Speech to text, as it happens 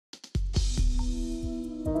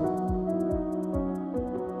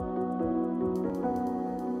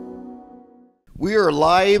We are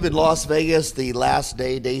live in Las Vegas, the last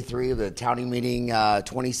day, day 3 of the Townie Meeting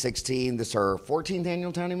 2016. This is our 14th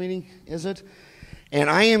annual Townie Meeting, is it? And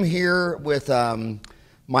I am here with my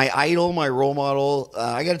idol, my role model.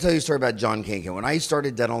 I got to tell you a story about John Kanca. When I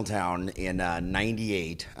started Dental Town in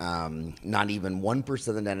 98, not even 1%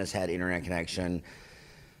 of the dentists had internet connection.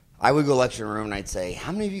 I would go lecture in a room and I'd say,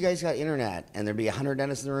 how many of you guys got internet? And there'd be 100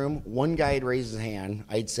 dentists in the room. One guy would raise his hand.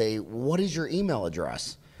 I'd say, what is your email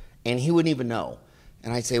address? And he wouldn't even know.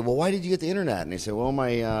 And I'd say, well, why did you get the internet? And they said, well,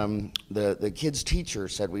 my the kid's teacher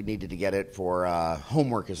said we needed to get it for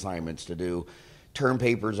homework assignments to do term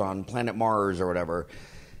papers on planet Mars or whatever.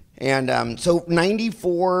 And so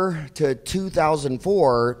 94 to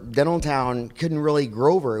 2004, Dental Town couldn't really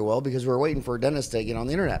grow very well because we were waiting for dentists to get on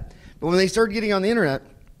the internet. But when they started getting on the internet,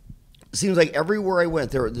 it seems like everywhere I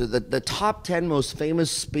went, there were the top 10 most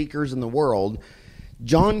famous speakers in the world.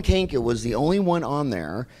 John Kanca was the only one on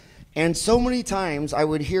there. And so many times I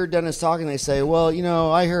would hear dentists talking, they say, well, you know,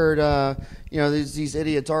 I heard, you know, these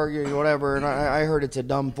idiots arguing or whatever, and I heard it's a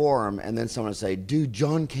dumb forum. And then someone would say, dude,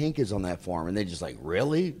 John Kanca's on that forum. And they just like,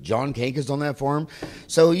 really? John Kanca's on that forum?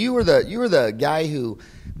 So you were the guy who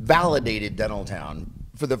validated Dental Town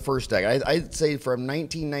for the first decade. I'd say from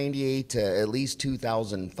 1998 to at least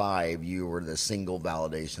 2005, you were the single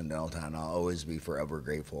validation of Dental Town. I'll always be forever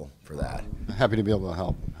grateful for that. Happy to be able to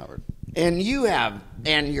help, Howard. And you have,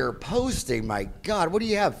 and you're posting, my God, what do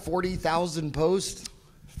you have, 40,000 posts?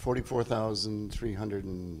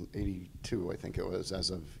 44,382, I think it was, as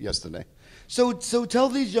of yesterday. So tell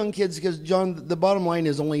these young kids, because, John, the bottom line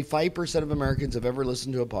is only 5% of Americans have ever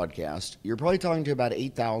listened to a podcast. You're probably talking to about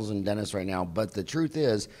 8,000 dentists right now, but the truth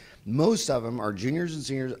is most of them are juniors and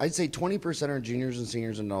seniors. I'd say 20% are juniors and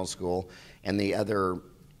seniors in dental school, and the other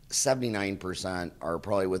 79% are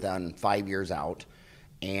probably within 5 years out.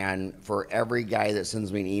 And for every guy that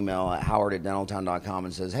sends me an email at howard@dentaltown.com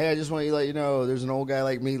and says, hey, I just want to let you know there's an old guy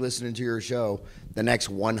like me listening to your show, the next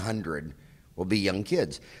 100 will be young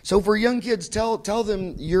kids. So for young kids, tell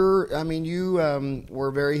them you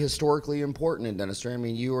were very historically important in dentistry. I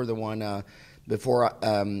mean, you were the one before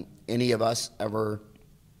any of us ever,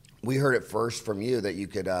 we heard it first from you that you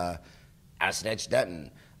could acid etch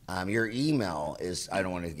dentin. Your email is, I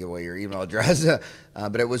don't want to give away your email address,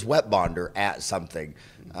 but it was wetbonder at something.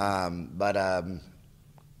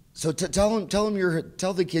 So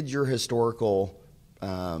tell the kids your historical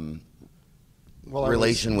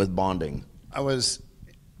relation with bonding. I was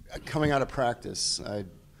coming out of practice. I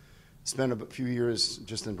spent a few years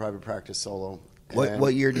just in private practice solo.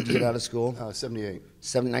 What year did you get out of school? 78.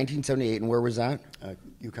 1978, and where was that?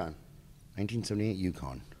 UConn. 1978,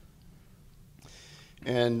 UConn.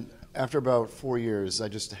 And after about 4 years, I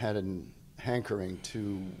just had a hankering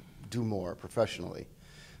to do more professionally.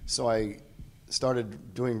 So I started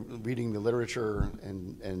reading the literature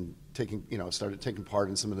and started taking part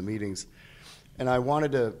in some of the meetings. And I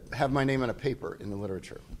wanted to have my name on a paper in the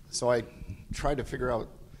literature. So I tried to figure out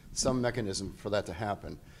some mechanism for that to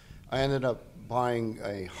happen. I ended up buying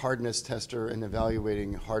a hardness tester and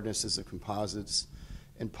evaluating hardnesses of composites,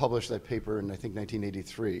 and published that paper in, I think,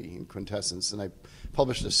 1983 in Quintessence. And I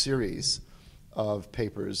published a series of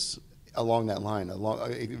papers along that line,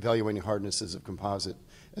 evaluating hardnesses of composite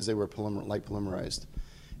as they were light polymerized.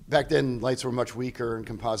 Back then, lights were much weaker and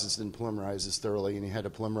composites didn't polymerize as thoroughly, and you had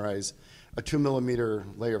to polymerize a 2-millimeter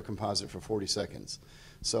layer of composite for 40 seconds.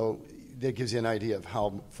 So that gives you an idea of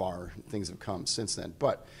how far things have come since then.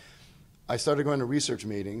 But I started going to research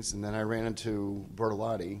meetings, and then I ran into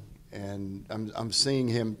Bertolotti, and I'm seeing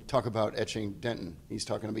him talk about etching dentin. He's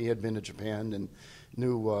talking about, he had been to Japan and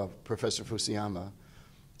knew Professor Fusuyama.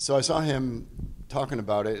 So I saw him talking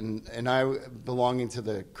about it, and I, belonging to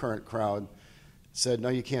the current crowd, said, no,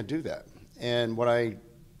 you can't do that. And what I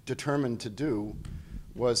determined to do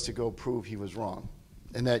was to go prove he was wrong,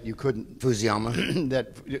 and that you couldn't. Fusuyama?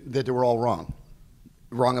 that they were all wrong.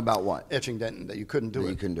 Wrong about what? Etching dentin, that you couldn't do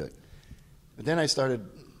it. You couldn't do it. But then I started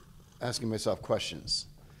asking myself questions.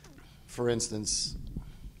 For instance,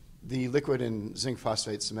 the liquid in zinc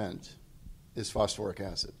phosphate cement is phosphoric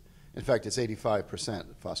acid. In fact, it's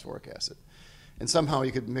 85% phosphoric acid. And somehow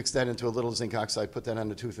you could mix that into a little zinc oxide, put that on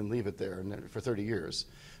the tooth, and leave it there for 30 years.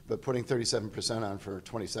 But putting 37% on for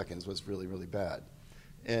 20 seconds was really, really bad.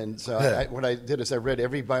 And so what I did is I read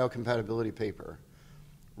every biocompatibility paper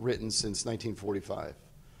written since 1945.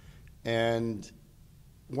 And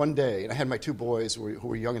one day, and I had my 2 boys who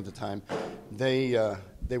were young at the time, they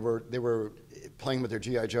were playing with their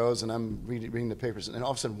G.I. Joes, and I'm reading the papers. And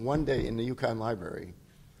all of a sudden, one day in the UConn library,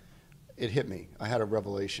 it hit me. I had a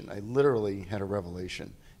revelation. I literally had a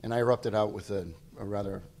revelation. And I erupted out with a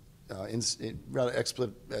rather rather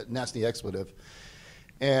nasty expletive.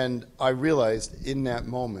 And I realized in that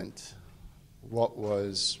moment what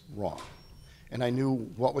was wrong. And I knew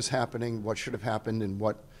what was happening, what should have happened, and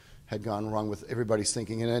what had gone wrong with everybody's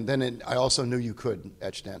thinking. And then I also knew you could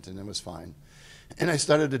etch dentin, and it was fine. And I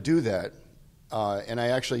started to do that. And I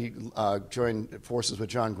actually joined forces with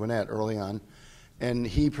John Gwinnett early on. And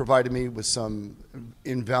he provided me with some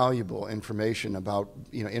invaluable information about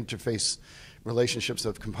interface relationships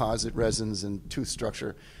of composite resins and tooth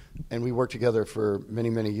structure. And we worked together for many,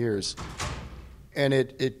 many years. And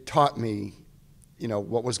it taught me,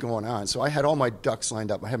 what was going on. So I had all my ducks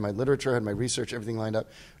lined up. I had my literature, I had my research, everything lined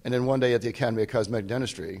up. And then one day at the Academy of Cosmetic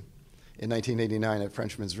Dentistry in 1989 at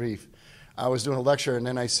Frenchman's Reef, I was doing a lecture, and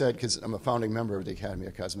then I said, because I'm a founding member of the Academy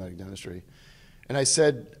of Cosmetic Dentistry, and I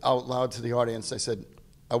said out loud to the audience, I said,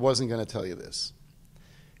 I wasn't going to tell you this.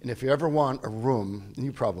 And if you ever want a room, and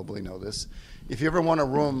you probably know this, if you ever want a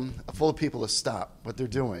room full of people to stop what they're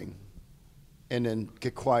doing and then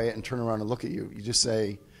get quiet and turn around and look at you, you just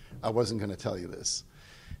say, I wasn't going to tell you this.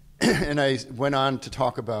 And I went on to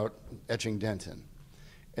talk about etching dentin,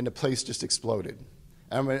 and the place just exploded.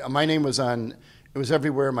 And my name was on, it was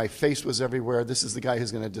everywhere, my face was everywhere. This is the guy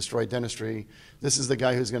who's going to destroy dentistry. This is the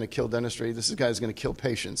guy who's going to kill dentistry. This is the guy who's going to kill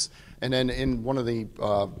patients. And then in one of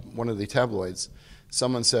the tabloids,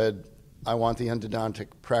 someone said, I want the endodontic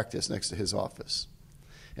practice next to his office.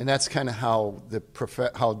 And that's kind of how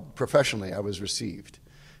how professionally I was received.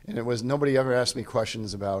 And it was, nobody ever asked me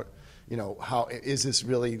questions about, how is this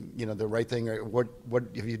really, the right thing, or what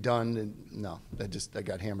have you done? And no, I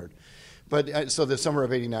got hammered. But so the summer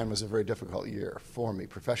of '89 was a very difficult year for me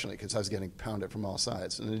professionally, because I was getting pounded from all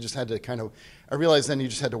sides. And I just had to I realized then you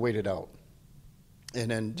just had to wait it out and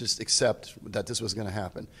then just accept that this was going to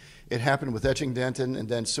happen. It happened with etching dentin, and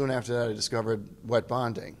then soon after that I discovered wet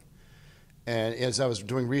bonding. And as I was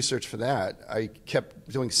doing research for that, I kept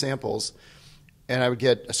doing samples, and I would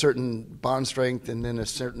get a certain bond strength and then a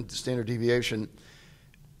certain standard deviation.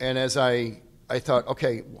 And as I thought,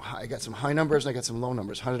 okay, I got some high numbers and I got some low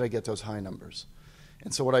numbers. How did I get those high numbers?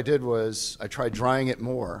 And so what I did was I tried drying it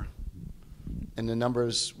more, and the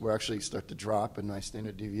numbers were actually start to drop, and my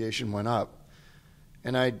standard deviation went up.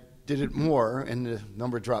 And I did it more, and the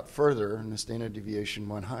number dropped further, and the standard deviation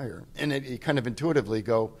went higher. And you kind of intuitively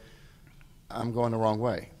go, I'm going the wrong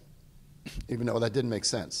way, even though that didn't make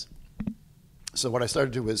sense. So what I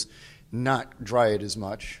started to do was not dry it as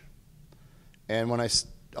much. And when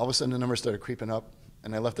all of a sudden the numbers started creeping up,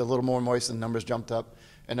 and I left it a little more moist, and the numbers jumped up,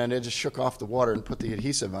 and then I just shook off the water and put the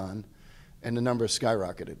adhesive on, and the numbers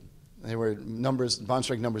skyrocketed. They were numbers, bond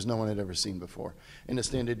strength numbers no one had ever seen before, and the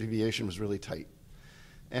standard deviation was really tight.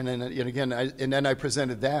 And then again, I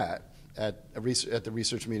presented that at the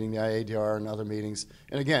research meeting, the IADR, and other meetings,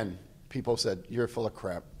 and again, people said, you're full of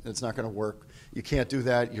crap. It's not going to work. You can't do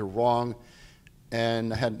that. You're wrong.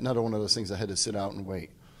 And I had another one of those things I had to sit out and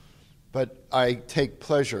wait. But I take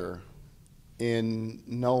pleasure in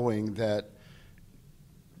knowing that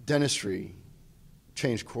dentistry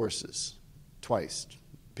changed courses twice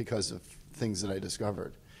because of things that I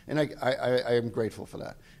discovered. And I am grateful for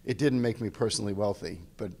that. It didn't make me personally wealthy,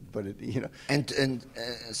 but it, And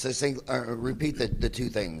so say, repeat the two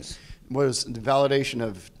things. Was the validation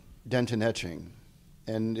of dentin etching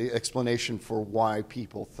and the explanation for why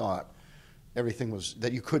people thought everything was,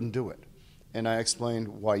 that you couldn't do it. And I explained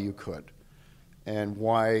why you could and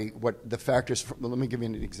what the factors, let me give you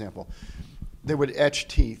an example. They would etch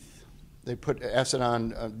teeth. They put acid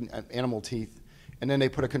on animal teeth, and then they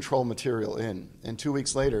put a control material in. And 2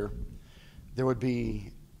 weeks later, there would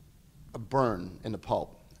be a burn in the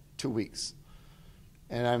pulp, 2 weeks.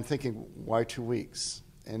 And I'm thinking, why 2 weeks?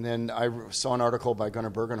 And then I saw an article by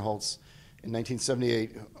Gunnar Bergenholtz in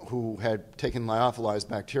 1978 who had taken lyophilized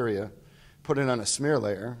bacteria, put it on a smear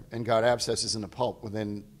layer, and got abscesses in the pulp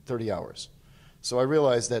within 30 hours. So I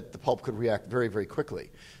realized that the pulp could react very, very quickly.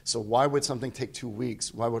 So why would something take 2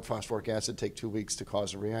 weeks? Why would phosphoric acid take 2 weeks to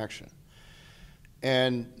cause a reaction?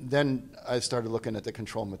 And then I started looking at the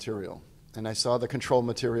control material. And I saw the control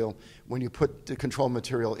material, when you put the control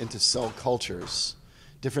material into cell cultures,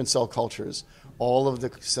 different cell cultures, all of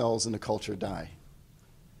the cells in the culture die.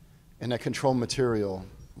 And that control material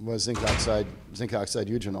was zinc oxide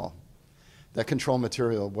eugenol. That control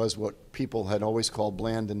material was what people had always called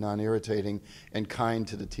bland and non-irritating and kind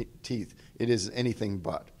to the teeth. It is anything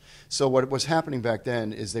but. So what was happening back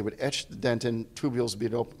then is they would etch the dentin, tubules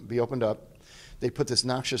be opened up, they put this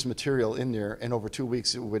noxious material in there, and over 2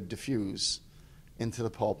 weeks it would diffuse into the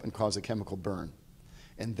pulp and cause a chemical burn.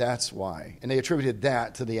 And that's why. And they attributed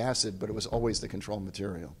that to the acid, but it was always the control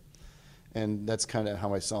material. And that's kind of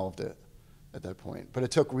how I solved it. at that point. But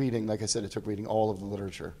it took reading, like I said, it took reading all of the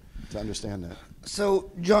literature to understand that.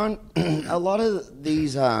 So, John, a lot of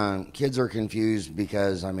these kids are confused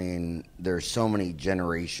because, I mean, there's so many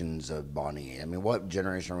generations of bonding. I mean, what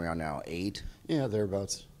generation are we on now? 8? Yeah,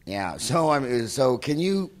 thereabouts. Yeah. So, I mean, so can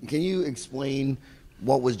you explain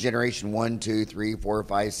what was generation 1, 2, 3, 4,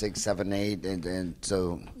 5, 6, 7, 8, and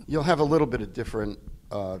so You'll have a little bit of different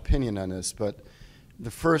opinion on this, but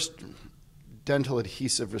the first dental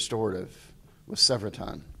adhesive restorative was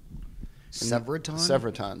Severiton.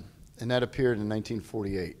 Severiton, and that appeared in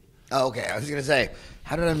 1948. Oh, okay. I was going to say,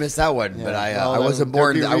 how did I miss that one? Yeah. But I Well, wasn't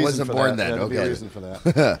born. I wasn't for born that. then. There'd be a Okay. reason for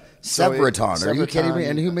that. Severiton. Are you kidding me?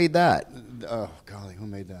 And who made that? Oh golly, who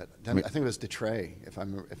made that? I think it was Detray, if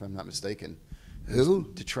I'm not mistaken. Who?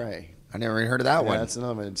 Detray. I never even heard of that Yeah, one. that's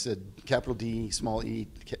another one. It said capital D, small e,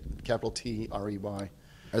 capital T, R-E-Y.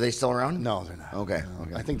 Are they still around? No, they're not. Okay. No.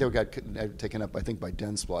 Okay. I think they got taken up, I think, by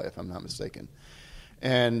Dentsply, if I'm not mistaken.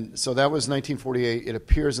 And so that was 1948. It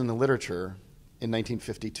appears in the literature in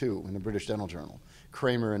 1952 in the British Dental Journal.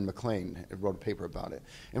 Kramer and McLean wrote a paper about it.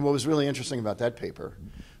 And what was really interesting about that paper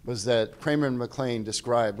was that Kramer and McLean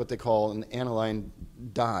described what they call an aniline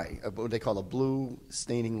dye, what they call a blue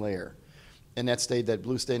staining layer. And that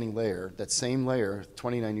blue staining layer, that same layer,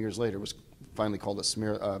 29 years later, was finally called a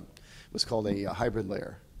hybrid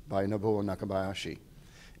layer by Nobuo Nakabayashi.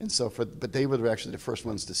 And so, but they were actually the first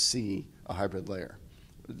ones to see a hybrid layer.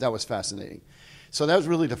 That was fascinating. So that was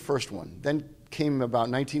really the first one. Then came about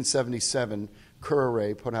 1977,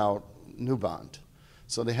 Curare put out Nubond.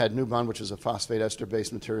 So they had Nubond, which is a phosphate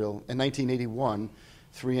ester-based material. In 1981,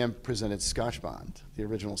 3M presented Scotch Bond, the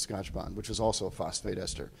original Scotch Bond, which was also a phosphate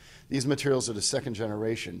ester. These materials are the second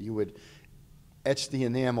generation. You would etch the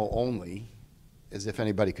enamel only, as if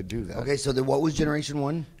anybody could do that. Okay, so what was generation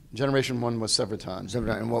 1? Generation 1 was Severiton.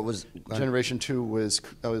 And what was Generation 2 was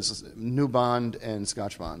Nubond and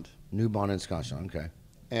Scotch Bond. Nubond and Scotch Bond? Okay.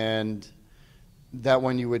 And that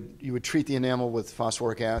one you would treat the enamel with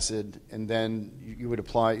phosphoric acid, and then you would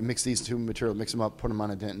mix these two materials, mix them up, put them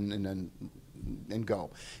on a dentin, and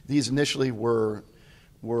go. These initially were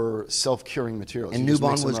self-curing materials. And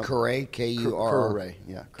Nubond was Curare, Curare,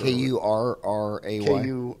 yeah.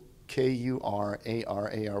 K-U-R-R-A-Y.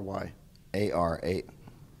 K-U-R-A-R-A-R-Y. A-R-A.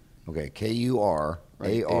 Okay,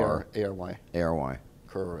 K-U-R-A-R. A-R-Y. A-R-Y.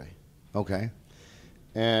 Curare. Okay.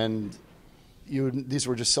 And these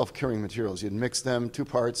were just self-curing materials. You'd mix them, 2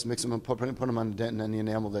 parts, mix them and put them on the dentin and the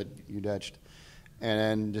enamel that you'd etched.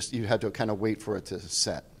 And just you had to kind of wait for it to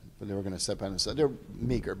set. But they were going to set by themselves. They're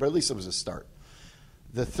meager, but at least it was a start.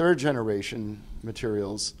 The third generation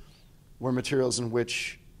materials were materials in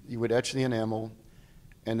which you would etch the enamel,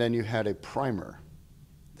 and then you had a primer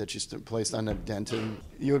that you placed on the dentin.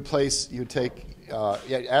 You'd take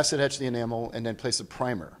acid etch the enamel and then place a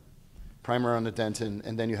primer on the dentin,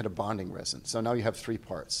 and then you had a bonding resin. So now you have 3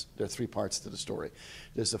 parts. There are 3 parts to the story.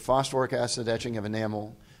 There's the phosphoric acid etching of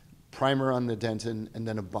enamel, primer on the dentin, and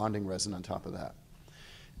then a bonding resin on top of that.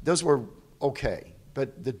 Those were okay,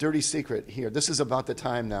 but the dirty secret here, this is about the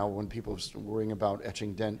time now when people are worrying about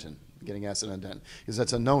etching dentin, getting acid on dentin, because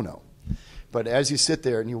that's a no-no. But as you sit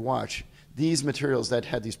there and you watch, these materials that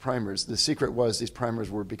had these primers, the secret was these primers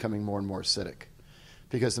were becoming more and more acidic.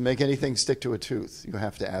 Because to make anything stick to a tooth, you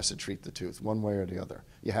have to acid treat the tooth, one way or the other.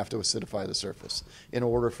 You have to acidify the surface in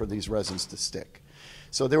order for these resins to stick.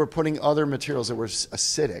 So they were putting other materials that were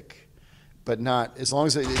acidic, but not, as long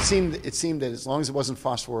as it seemed that as long as it wasn't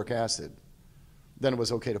phosphoric acid, then it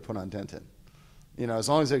was okay to put on dentin. You know, as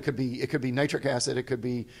long as it could be nitric acid, it could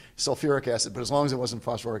be sulfuric acid, but as long as it wasn't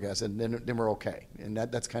phosphoric acid, then we're okay. And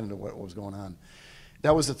that's kind of what was going on.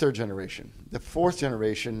 That was the third generation. The fourth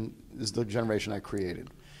generation is the generation I created,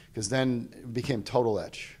 because then it became total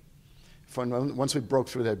etch. Once we broke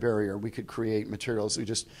through that barrier, we could create materials. We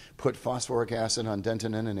just put phosphoric acid on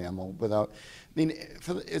dentin and enamel without,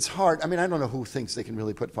 it's hard. I don't know who thinks they can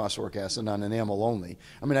really put phosphoric acid on enamel only.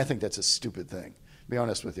 I think that's a stupid thing, to be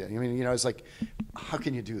honest with you. It's like, how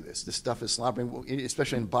can you do this? This stuff is slopping,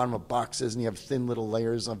 especially in the bottom of boxes, and you have thin little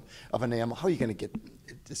layers of enamel. How are you going to get,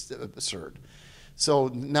 it's absurd. So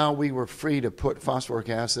now we were free to put phosphoric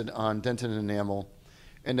acid on dentin and enamel,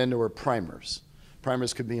 and then there were primers.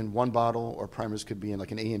 Primers could be in one bottle, or primers could be in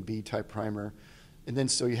like an A and B type primer. And then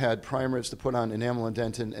so you had primers to put on enamel and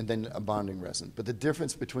dentin, and then a bonding resin. But the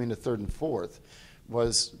difference between the third and fourth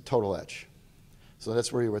was total etch. So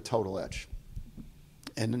that's where you were total etch.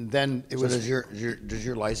 And then it was. Does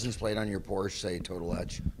your license plate on your Porsche say total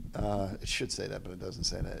etch? It should say that, but it doesn't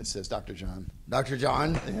say that. It says Dr. John. Dr.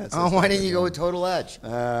 John? Yeah, why didn't you go with total etch?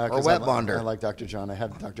 Or wet bonder? I like Dr. John. I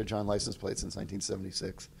had Dr. John license plate since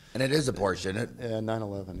 1976. And it is a Porsche, isn't it? Yeah,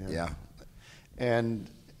 911, yeah. Yeah. And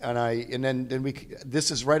then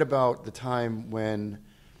this is right about the time when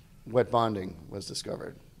wet bonding was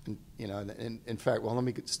discovered. And, in fact, well, let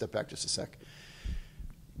me step back just a sec.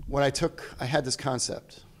 When I had this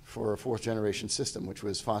concept for a fourth generation system, which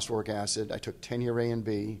was phosphoric acid. I took 10-year A and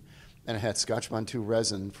B, and I had Scotch Bond 2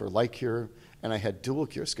 resin for light cure, and I had dual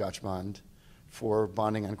cure Scotch Bond for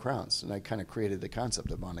bonding on crowns. And I kind of created the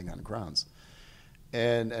concept of bonding on crowns.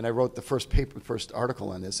 And I wrote the first article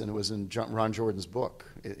on this, and it was in Ron Jordan's book.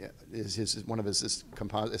 One of his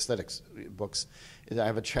aesthetics books. I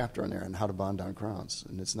have a chapter in there on how to bond on crowns,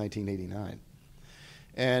 and it's 1989.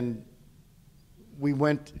 And we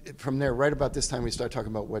went from there. Right about this time, we started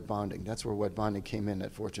talking about wet bonding. That's where wet bonding came in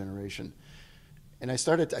at fourth generation. And I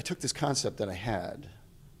took this concept that I had,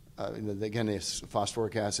 again, it's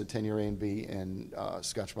phosphoric acid, 10-year A and B, and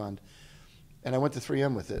Scotch Bond. And I went to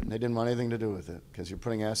 3M with it, and they didn't want anything to do with it because you're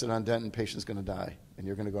putting acid on dentin, patient's going to die, and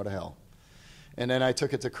you're going to go to hell. And then I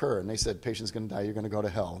took it to Kerr, and they said, patient's going to die, you're going to go to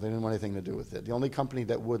hell. They didn't want anything to do with it. The only company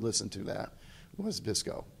that would listen to that was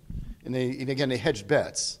Bisco. And again, they hedged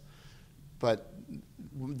bets, but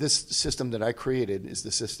this system that I created is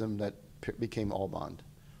the system that became Allbond.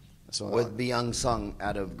 So, with Byung-Sung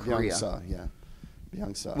out of Korea. Byung-Sung, yeah.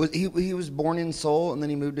 Byung-Sung. He was born in Seoul and then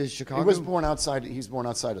he moved to Chicago? He was born outside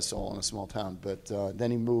of Seoul in a small town, but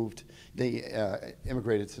then he moved, they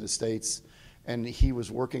immigrated to the States, and he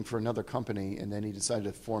was working for another company, and then he decided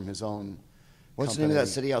to form his own What's company. the name of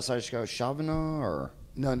that city outside of Chicago? Chavana or?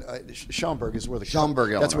 No, Schaumburg is where the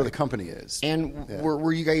Schaumburg, that's where Illinois. the company is. And yeah.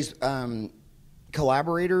 were you guys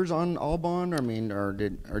collaborators on Allbond? I mean, or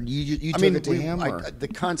you took it to him? The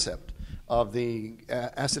concept of the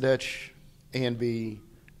acid etch, A and B,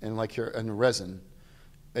 and and resin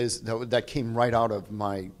that came right out of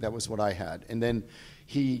that was what I had. And then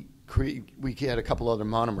we had a couple other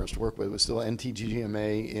monomers to work with. It was still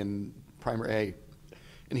NTGGMA in primer A,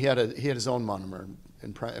 and he had his own monomer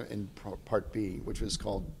in part B, which was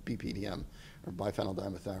called BPDM, or biphenyl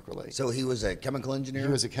dimethacrylate. So he was a chemical engineer?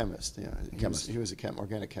 He was a chemist, yeah. He was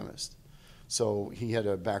organic chemist. So he had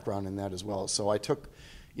a background in that as well. So I took,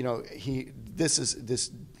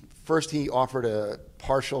 first he offered a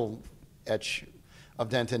partial etch of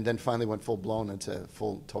dentin, then finally went full blown into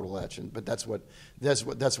full total etch. But that's where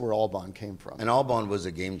Allbond came from. And Allbond was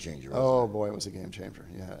a game changer. Oh boy, it was a game changer.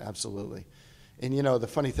 Yeah, absolutely. And the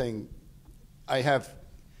funny thing,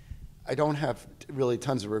 I don't have really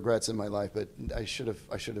tons of regrets in my life, but I should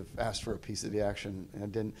have asked for a piece of the action, and I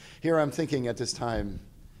didn't. Here I'm thinking at this time,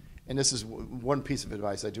 and this is one piece of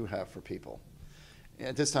advice I do have for people.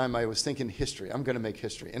 At this time, I was thinking history. I'm going to make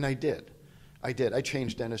history, and I did. I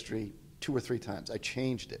changed dentistry 2 or 3 times. I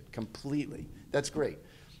changed it completely. That's great,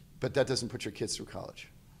 but that doesn't put your kids through college.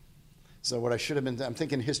 So what I should have been, I'm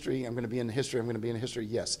thinking history, I'm going to be in history, I'm going to be in history,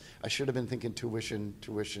 yes. I should have been thinking tuition.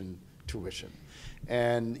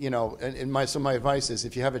 And, so my advice is,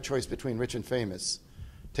 if you have a choice between rich and famous,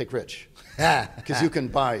 take rich, because you can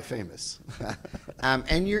buy famous.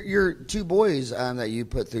 And your 2 boys that you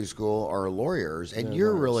put through school are lawyers, and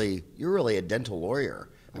you're really a dental lawyer.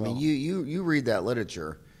 I mean, you read that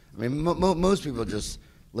literature. I mean, most people just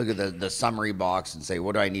look at the summary box and say,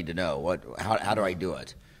 what do I need to know? How do I do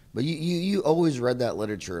it? But you always read that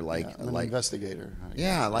literature I'm an investigator.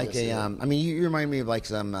 Yeah, I mean, you remind me of like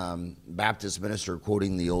some Baptist minister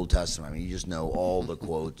quoting the Old Testament. I mean, you just know all the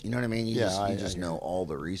quotes. You know what I mean? You just know all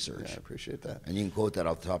the research. Yeah, I appreciate that. And you can quote that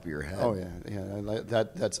off the top of your head. Oh yeah.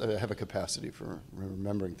 I have a capacity for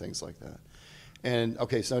remembering things like that. And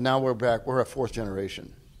okay, so now we're back. We're a 4th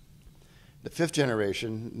generation. The 5th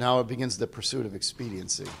generation, now it begins the pursuit of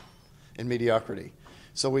expediency and mediocrity.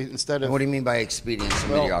 So instead of... What do you mean by expedience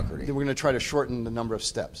and mediocrity? We're going to try to shorten the number of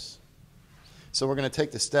steps. So we're going to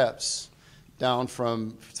take the steps down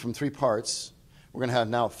from 3 parts. We're going to have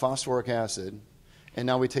now phosphoric acid, and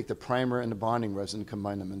now we take the primer and the bonding resin and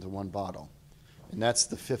combine them into one bottle. And that's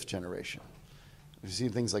the 5th generation. You see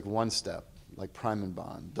things like 1 step, like prime and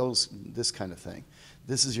bond, this kind of thing.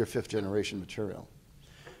 This is your 5th generation material.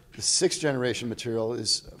 The 6th generation material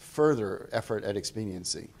is further effort at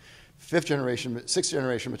expediency. 6th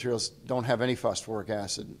generation materials don't have any phosphoric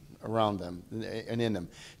acid around them and in them.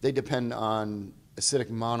 They depend on acidic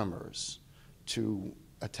monomers to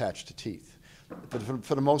attach to teeth. But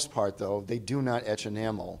for the most part, though, they do not etch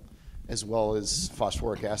enamel as well as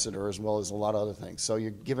phosphoric acid or as well as a lot of other things. So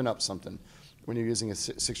you're giving up something when you're using a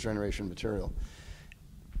 6th generation material.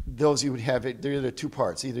 Those you would have, they're either 2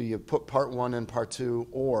 parts. Either you put part 1 and part 2,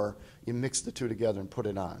 or you mix the 2 together and put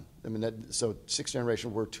it on. I mean, so 6th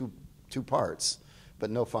generation were two parts, but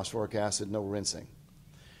no phosphoric acid, no rinsing.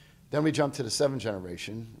 Then we jumped to the 7th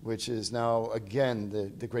generation, which is now, again,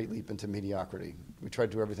 the great leap into mediocrity. We try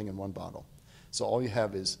to do everything in one bottle. So all you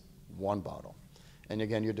have is one bottle. And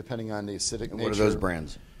again, you're depending on the acidic nature. What are those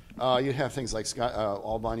brands? You have things like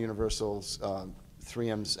Albon Universals,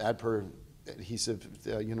 3M's Adper Adhesive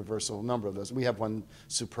Universal, a number of those. We have one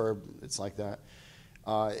superb, it's like that.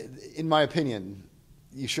 In my opinion,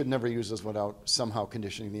 you should never use those without somehow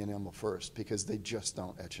conditioning the enamel first, because they just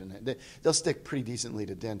don't etch in it. They'll stick pretty decently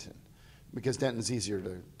to dentin, because dentin's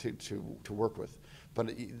easier to work with.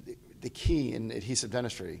 But the key in adhesive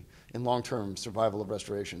dentistry, in long-term survival of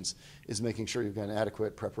restorations, is making sure you've got an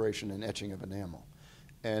adequate preparation and etching of enamel.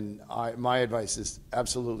 And my advice is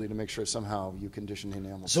absolutely to make sure somehow you condition the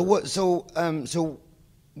enamel. So what? So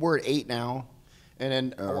we're at 8 now, and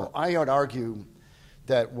then I would argue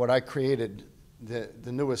that what I created,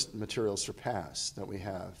 the newest material surpass that we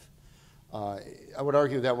have. I would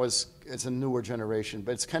argue it's a newer generation,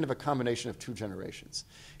 but it's kind of a combination of 2 generations.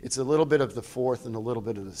 It's a little bit of the 4th and a little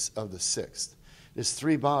bit of the 6th. There's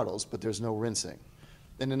 3 bottles, but there's no rinsing.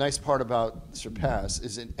 And the nice part about surpass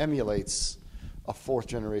is it emulates a 4th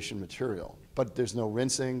generation material, but there's no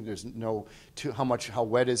rinsing. There's no how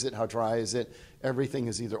wet is it, how dry is it. Everything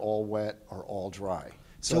is either all wet or all dry.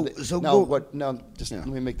 Let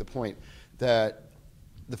me make the point that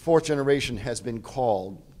the 4th generation has been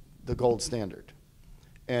called the gold standard,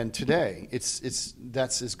 and today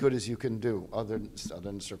that's as good as you can do, other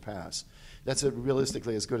than surpass. That's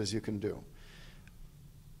realistically as good as you can do.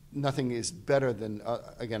 Nothing is better than,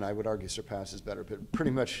 again, I would argue surpass is better, but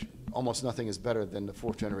pretty much almost nothing is better than the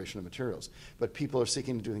 4th generation of materials. But people are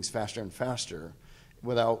seeking to do things faster and faster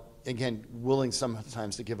without, again, willing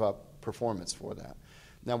sometimes to give up performance for that.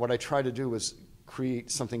 Now, what I try to do is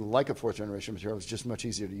create something like a 4th generation material. It's just much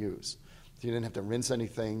easier to use. You didn't have to rinse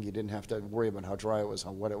anything. You didn't have to worry about how dry it was,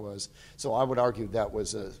 how wet it was. So I would argue that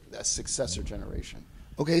was a successor generation.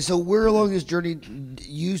 Okay, so where along this journey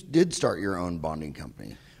you did start your own bonding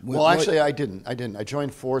company? Well, actually, I didn't. I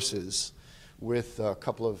joined forces with a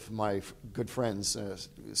couple of my good friends,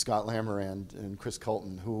 Scott Lamarand and Chris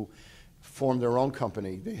Colton, who formed their own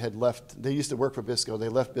company. They used to work for Bisco. They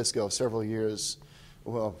left Bisco several years,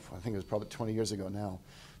 well, I think it was probably 20 years ago now.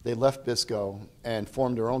 They left Bisco and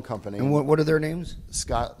formed their own company. And what are their names?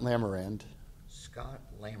 Scott Lamarand. Scott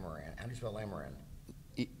Lamarand. How do you spell Lamarand?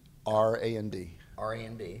 R-A-N-D.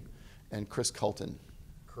 R-A-N-D. And Chris Colton.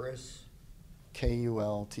 Chris.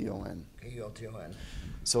 K-U-L-T-O-N. K-U-L-T-O-N.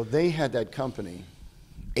 So they had that company.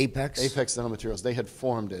 Apex? Apex Dental Materials. They had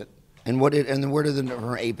formed it. And where did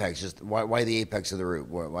from Apex? Just why the apex of the root?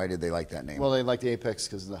 Why did they like that name? Well, they liked the apex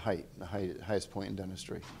because of the highest point in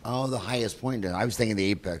dentistry. Oh, the highest point. I was thinking the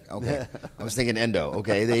apex. Okay, I was thinking endo.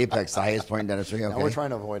 Okay, the apex, the highest point in dentistry. Okay, now we're trying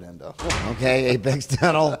to avoid endo. Okay, Apex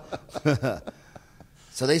Dental.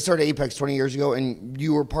 So they started Apex 20 years ago, and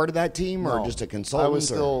you were part of that team, or just a consultant? I was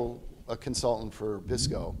still a consultant for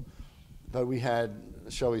Bisco, but we had,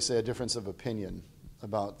 shall we say, a difference of opinion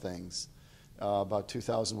about things. About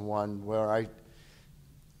 2001, where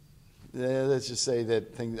let's just say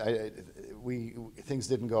that things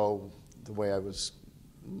didn't go the way I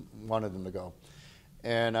wanted them to go,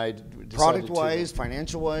 and I decided product-wise,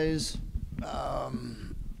 financial-wise.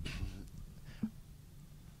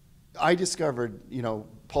 I discovered,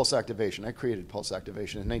 pulse activation. I created pulse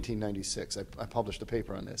activation in 1996. I published a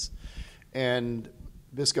paper on this, and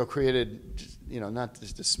Bisco created, not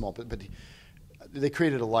just a small bit, but they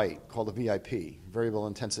created a light called a VIP, variable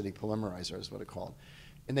intensity polymerizer is what it's called.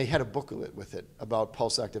 And they had a booklet with it about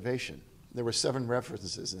pulse activation. There were 7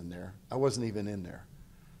 references in there. I wasn't even in there.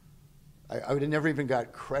 I would have never even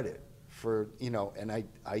got credit for, and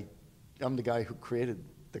I'm the guy who created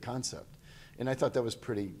the concept. And I thought that was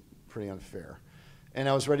pretty unfair. And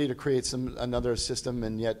I was ready to create another system,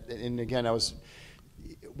 and again,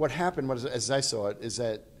 what happened was, as I saw it, is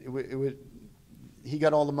that he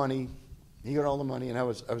got all the money. He got all the money, and I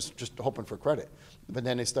was just hoping for credit. But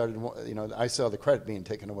then they started, I saw the credit being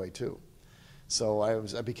taken away too. So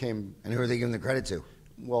I became. And who are they giving the credit to?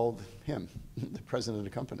 Well, him, the president of the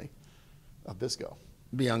company, of Bisco.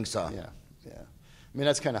 Byung-Sa. Yeah. I mean,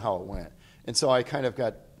 that's kind of how it went. And so I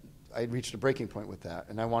reached a breaking point with that,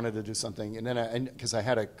 and I wanted to do something. And then because I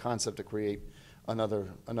had a concept to create another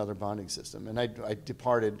bonding system, and I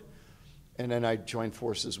departed, and then I joined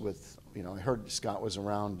forces with. I heard Scott was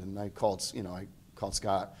around, and I called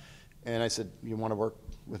Scott, and I said, "You want to work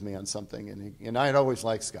with me on something?" And I had always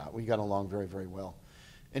liked Scott. We got along very, very well,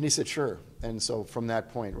 and he said, "Sure." And so from that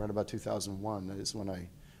point, right about 2001, is when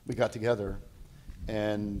we got together,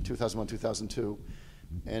 and 2001, 2002,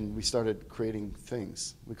 and we started creating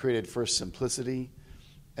things. We created first Simplicity,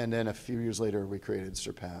 And then a few years later, we created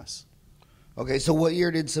Surpass. Okay, so what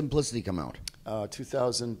year did Simplicity come out?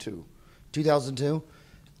 2002. 2002?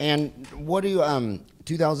 And what do you,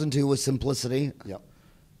 2002 was Simplicity? Yep.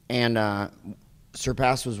 And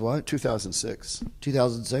Surpass was what? 2006.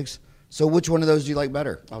 2006? So which one of those do you like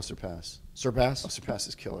better? Oh, Surpass. Surpass? Oh, Surpass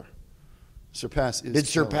is killer. Surpass is Did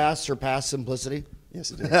killer. Surpass Simplicity?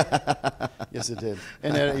 Yes, it did. Yes, it did.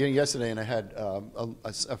 And yesterday, and I had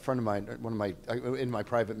a friend of mine, in my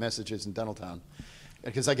private messages in Dentaltown,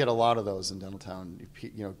 because I get a lot of those in Dentaltown.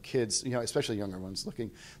 Kids, especially younger ones,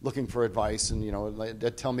 looking for advice, and they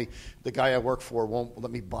tell me the guy I work for won't let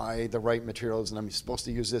me buy the right materials, and I'm supposed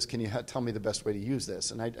to use this. Can you tell me the best way to use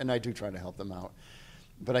this? And I do try to help them out.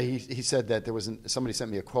 But he said that somebody sent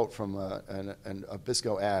me a quote from a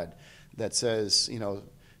Bisco ad that says,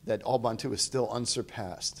 that Albon 2 is still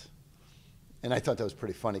unsurpassed. And I thought that was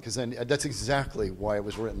pretty funny, because then that's exactly why it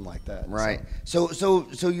was written like that. Right. So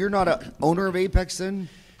you're not an owner of Apex then?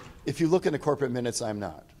 If you look in the corporate minutes, I'm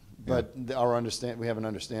not. But we have an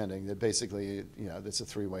understanding that basically, it's a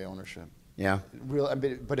three-way ownership. Yeah.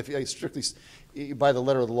 But if you strictly, by the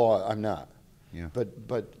letter of the law, I'm not. Yeah.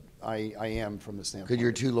 But I am from the standpoint. Could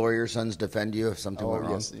your two lawyer sons defend you if something went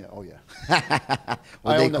wrong? Yes. Yeah. Oh, yeah.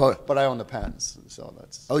 But I own the patents, so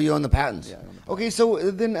that's. Oh, you own the patents. Yeah, I own the patents. Okay, so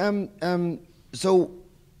then, so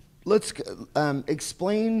let's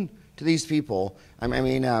explain to these people. I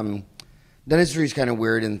mean, dentistry is kind of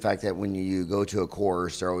weird in the fact that when you go to a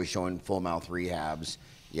course, they're always showing full mouth rehabs.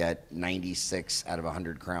 Yet 96 out of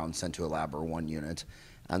 100 crowns sent to a lab are 1 unit.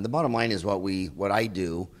 And the bottom line is what I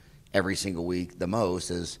do every single week the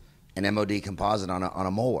most is an MOD composite on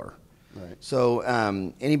a molar. Right. So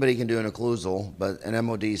anybody can do an occlusal, but an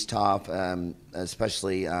MOD is tough,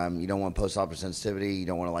 especially you don't want post-operative sensitivity, you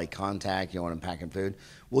don't want to like contact, you don't want to pack in food.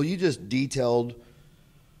 Well, you just detailed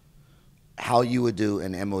how you would do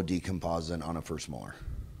an MOD composite on a first molar.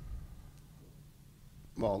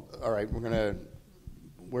 Well, all right, do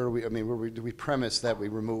we premise that we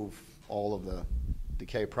remove all of the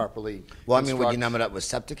decay properly? Well, I mean, would you numb it up with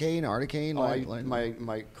Septicane, Articaine?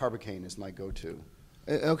 My Carbocaine is my go-to.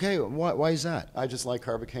 Okay, why is that? I just like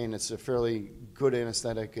Carbocaine. It's a fairly good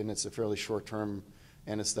anesthetic, and it's a fairly short-term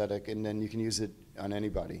anesthetic, and then you can use it on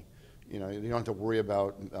anybody. You don't have to worry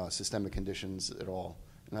about systemic conditions at all.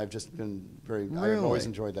 And I've just been Really? I've always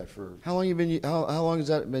enjoyed that for. How long has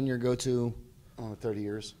that been your go-to? 30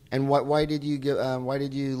 years. And why did you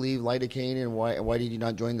leave lidocaine, and why did you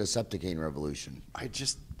not join the Septicane revolution? It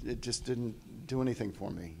just didn't do anything for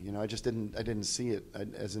me. I didn't see it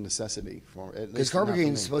as a necessity for me. Because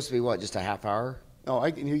Carbocaine is supposed to be what, just a half hour? Oh,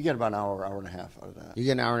 you get about an hour and a half out of that. You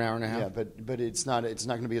get an hour and a half? Yeah, but it's not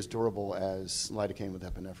going to be as durable as lidocaine with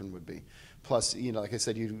epinephrine would be. Plus, like I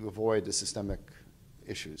said, you avoid the systemic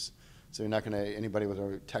issues. So you're not going to, anybody with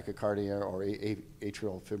a tachycardia or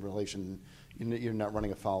atrial fibrillation, you're not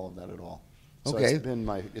running afoul of that at all. So okay.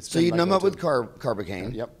 So you numb up with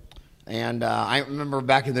Carbocaine. Yep. And I remember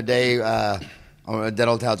back in the day, on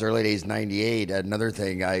Dentaltown's early days, 98, another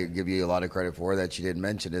thing I give you a lot of credit for that you didn't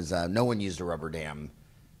mention is no one used a rubber dam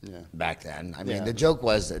back then. I mean, the joke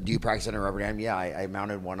was, do you practice under a rubber dam? Yeah, I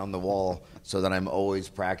mounted one on the wall so that I'm always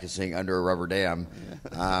practicing under a rubber dam.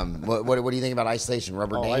 Yeah. What do you think about isolation?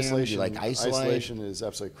 Rubber dam? Isolation, do you like isolate? Isolation is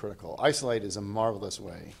absolutely critical. Isolate is a marvelous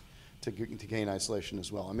way to gain isolation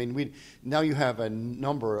as well. I mean, now you have a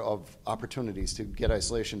number of opportunities to get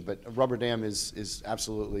isolation, but a rubber dam is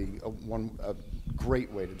absolutely a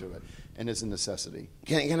great way to do it, and is a necessity.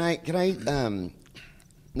 Can I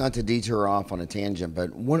not to detour off on a tangent,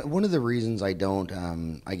 but one of the reasons I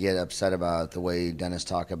get upset about the way dentists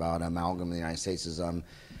talk about amalgam in the United States is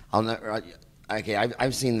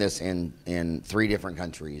I've seen this in 3 different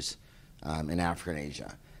countries in Africa and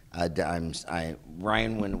Asia.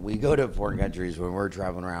 Ryan, when we go to foreign countries, when we're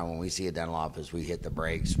traveling around, when we see a dental office, we hit the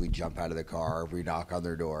brakes, we jump out of the car, we knock on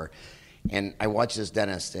their door. And I watch this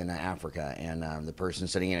dentist in Africa, and the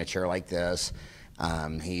person's sitting in a chair like this.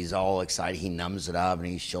 He's all excited. He numbs it up, and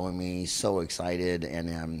he's showing me. He's so excited,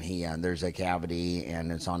 and there's a cavity,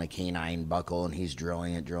 and it's on a canine buckle, and he's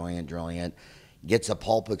drilling it. Gets a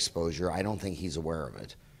pulp exposure. I don't think he's aware of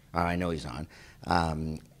it. I know he's not.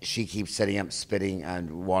 She keeps setting up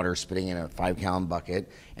water spitting in a 5-gallon bucket,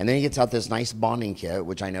 and then he gets out this nice bonding kit,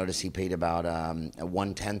 which I noticed he paid about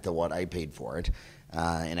 1/10 of what I paid for it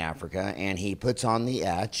in Africa, and he puts on the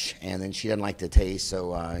etch, and then she doesn't like the taste,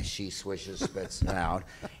 so she swishes, spits it out,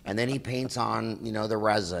 and then he paints on the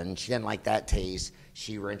resin. She didn't like that taste.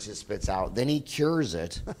 She rinses, spits out. Then he cures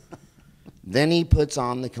it. Then he puts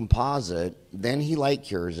on the composite, then he light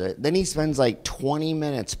cures it, then he spends like 20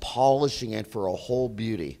 minutes polishing it for a whole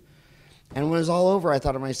beauty. And when it was all over, I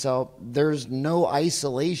thought to myself, there's no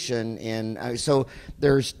isolation in. So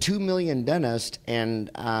there's 2 million dentists, and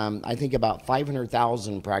I think about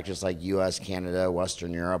 500,000 practice like U.S., Canada,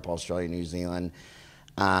 Western Europe, Australia, New Zealand.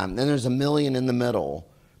 Then there's 1 million in the middle.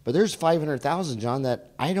 But there's 500,000, John,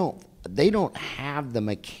 that they don't have the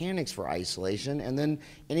mechanics for isolation. And then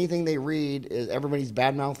anything they read is everybody's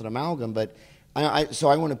badmouthing amalgam. But so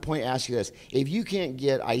I want to ask you this. If you can't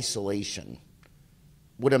get isolation,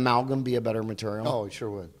 would amalgam be a better material? Oh, it sure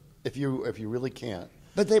would. If you really can't.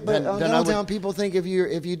 But downtown people think if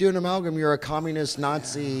you do an amalgam, you're a communist,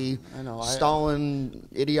 Nazi, I know. Stalin,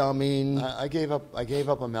 Idi Amin. I gave up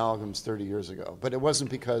amalgams 30 years ago, but it wasn't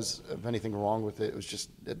because of anything wrong with it. It was just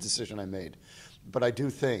a decision I made. But I do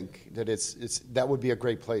think that that would be a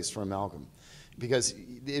great place for amalgam, because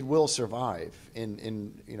it will survive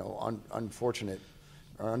in unfortunate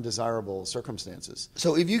or undesirable circumstances.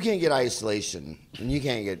 So if you can't get isolation and you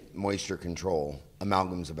can't get moisture control,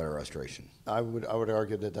 amalgam's a better restoration. I would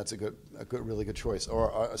argue that that's a really good choice,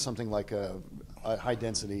 or something like a high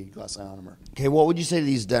density glass ionomer. Okay, what would you say to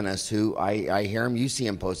these dentists who I hear them, you see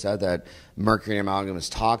them post that mercury in amalgam is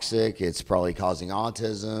toxic, it's probably causing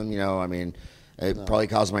autism, it probably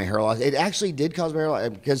caused my hair loss. It actually did cause my hair loss,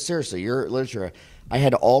 because seriously, your literature, I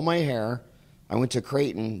had all my hair. I went to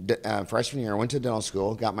Creighton freshman year. I went to dental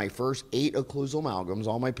school, got my first 8 occlusal amalgams.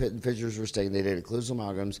 All my pit and fissures were staying. They did occlusal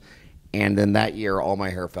amalgams. And then that year, all my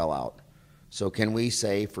hair fell out. So can we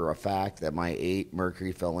say for a fact that my 8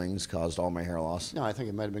 mercury fillings caused all my hair loss? No, I think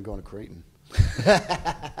it might have been going to Creighton.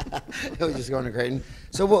 It was just going to Creighton.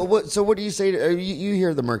 So what do you say to you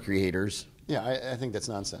hear the mercury haters? Yeah, I think that's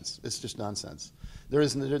nonsense. It's just nonsense. There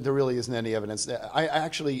really isn't any evidence.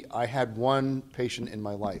 I had one patient in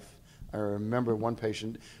my life. I remember one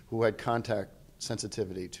patient who had contact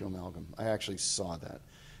sensitivity to amalgam. I actually saw that.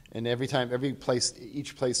 And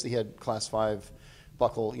each place he had class 5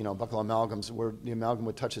 buccal amalgams, where the amalgam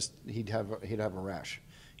would touch he'd have a rash.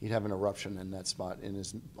 He'd have an eruption in that spot in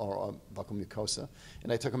his buccal mucosa.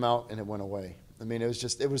 And I took him out and it went away. I mean, it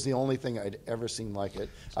was the only thing I'd ever seen like it.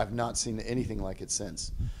 I've not seen anything like it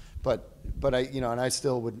since. But and I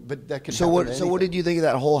still would. But that can. So what did you think of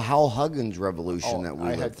that whole Hal Huggins revolution that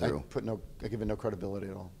we lived through? I give it no credibility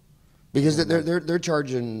at all. Because they're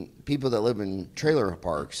charging people that live in trailer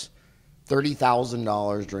parks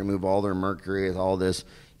 $30,000 to remove all their mercury with all this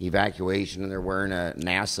evacuation, and they're wearing a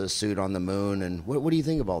NASA suit on the moon. And what do you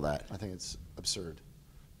think of all that? I think it's absurd,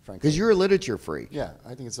 frankly. Because you're a literature freak. Yeah,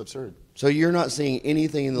 I think it's absurd. So you're not seeing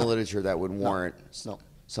anything in the literature that would warrant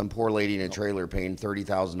some poor lady in a trailer paying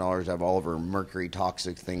 $30,000 to have all of her mercury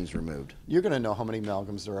toxic things removed. You're going to know how many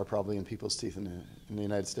amalgams there are probably in people's teeth in the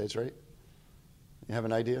United States, right? You have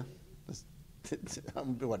an idea?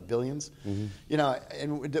 What, billions? Mm-hmm.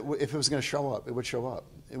 And if it was going to show up, it would show up.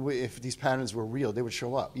 If these patterns were real, they would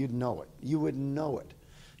show up. You'd know it. You would know it.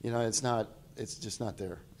 It's just not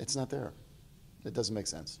there. It's not there. It doesn't make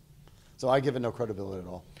sense. So I give it no credibility at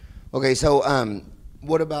all. Okay, so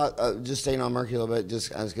what about, just staying on mercury a little bit,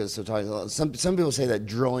 just I was going to talk, some people say that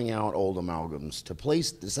drilling out old amalgams to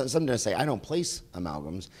place, some say, I don't place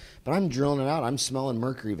amalgams, but I'm drilling it out. I'm smelling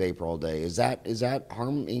mercury vapor all day. Is that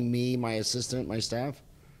harming me, my assistant, my staff?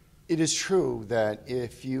 It is true that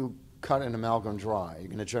if you cut an amalgam dry, you're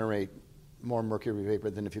going to generate more mercury vapor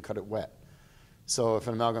than if you cut it wet. So if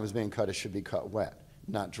an amalgam is being cut, it should be cut wet,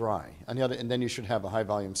 not dry. And then you should have a high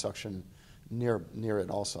volume suction near it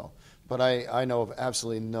also. But I know of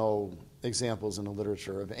absolutely no examples in the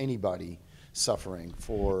literature of anybody suffering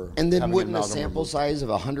for. And then wouldn't a sample size of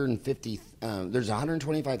 150? There's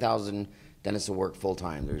 125,000 dentists that work full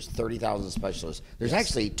time. There's 30,000 specialists. There's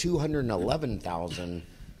actually 211,000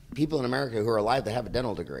 people in America who are alive that have a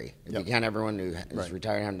dental degree. If you count everyone who is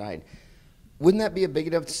retired and haven't died, wouldn't that be a big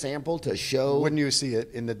enough sample to show? Wouldn't you see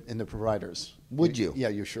it in the providers? Would you? Yeah,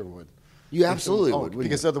 you sure would. You absolutely would.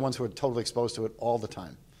 Because they're the ones who are totally exposed to it all the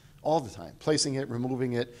time. All the time, placing it,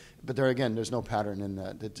 removing it, but there's no pattern in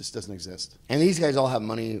that. It just doesn't exist. And these guys all have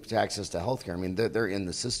money to access to healthcare. I mean, they're in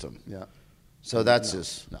the system. Yeah. So that's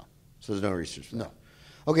no. So there's no research for that. No.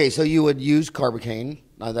 Okay, so you would use carbocaine.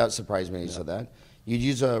 That surprised me you said that. You'd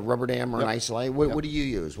use a rubber dam or an isolate. What do you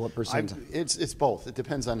use? What percent? It's both. It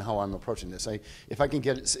depends on how I'm approaching this. If I can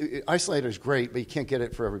get it, isolator is great, but you can't get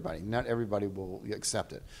it for everybody. Not everybody will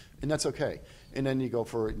accept it, and that's okay. And then you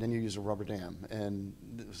then you use a rubber dam, and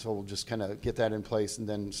so we'll just kind of get that in place, and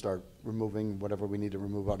then start removing whatever we need to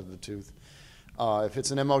remove out of the tooth. If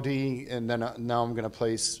it's an MOD, and then now I'm going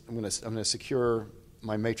to secure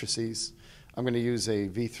my matrices. I'm going to use a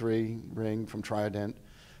V3 ring from Triodent.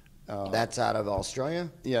 That's out of Australia?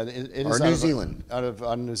 Yeah, it or is New Zealand. Out of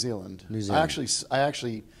New Zealand. New Zealand. I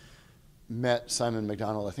actually met Simon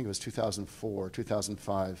McDonald, I think it was 2004,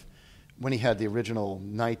 2005, when he had the original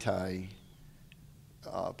Night Eye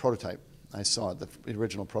prototype. I saw the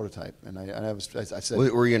original prototype, and I said,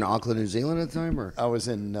 Were you in Auckland, New Zealand at the time, or? I was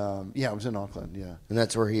in I was in Auckland, yeah. And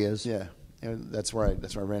that's where he is. Yeah, and that's where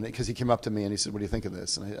I ran it, because he came up to me and he said, "What do you think of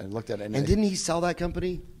this?" And I looked at it, And didn't he sell that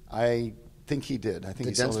company? I think he did. I think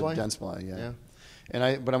he sold it to Dentsply,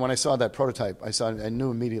 yeah. But when I saw that prototype, I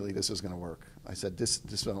knew immediately this was going to work. I said, this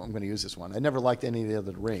I'm going to use this one. I never liked any of the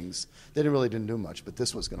other rings. They didn't do much, but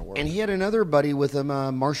this was going to work. And he had another buddy with him,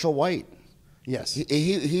 Marshall White. Yes.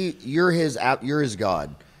 You're his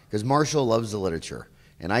god, because Marshall loves the literature,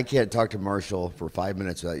 and I can't talk to Marshall for 5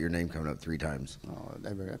 minutes without your name coming up 3 times. Oh,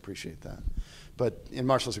 I very appreciate that. And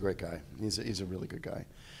Marshall's a great guy. He's a really good guy.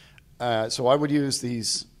 So I would use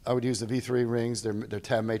these. I would use the V3 rings. They're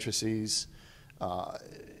tab matrices.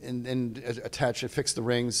 And attach and fix the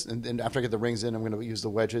rings, and after I get the rings in, I'm going to use the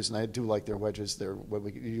wedges, and I do like their wedges. They're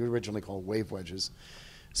what you originally called wave wedges.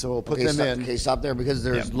 So we'll put them in. Okay, stop there, because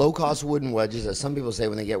there's low-cost wooden wedges that some people say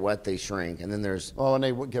when they get wet they shrink, and then there's. Well, when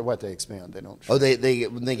they get wet they expand. They don't. Oh, they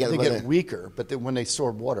get weaker, but when they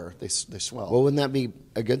store water they swell. Well, wouldn't that be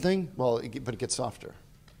a good thing? Well, but it gets softer.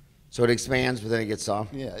 So it expands, but then it gets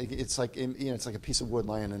soft. Yeah, it's like it's like a piece of wood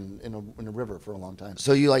lying in a river for a long time.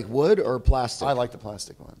 So you like wood or plastic? I like the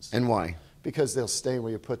plastic ones. And why? Because they'll stay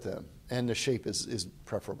where you put them, and the shape is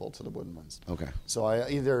preferable to the wooden ones. Okay. So I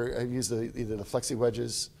use either the flexi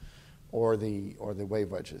wedges, or the wave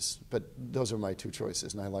wedges. But those are my 2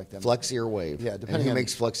 choices, and I like them. Flexi or wave? Yeah, depending. And who on,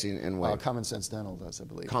 makes flexi and wave? Common Sense Dental does, I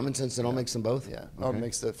believe. Common Sense Dental makes them both? Yeah. Okay. Or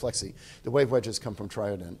makes the flexi. The wave wedges come from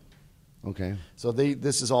Triodent. Okay. So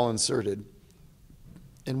this is all inserted.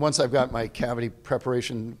 And once I've got my cavity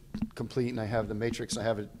preparation complete and I have the matrix, I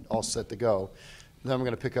have it all set to go, then I'm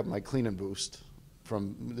going to pick up my Clean and Boost.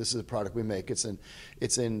 This is a product we make. It's in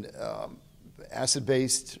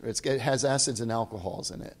acid-based. It has acids and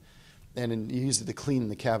alcohols in it, and you use it to clean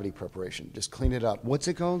the cavity preparation. Just clean it up. What's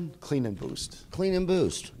it called? Clean and Boost. Clean and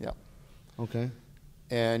Boost. Yeah. Okay.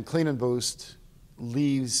 And Clean and Boost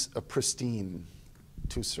leaves a pristine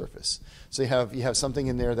tooth surface. So you have something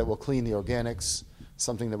in there that will clean the organics,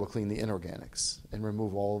 something that will clean the inorganics and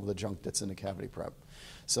remove all of the junk that's in the cavity prep.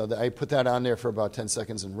 So I put that on there for about 10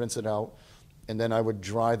 seconds and rinse it out, and then I would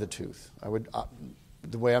dry the tooth.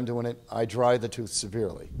 The way I'm doing it, I dry the tooth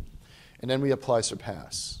severely, and then we apply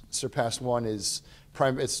Surpass. Surpass 1 is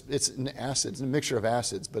it's an acid, it's a mixture of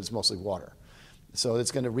acids, but it's mostly water. So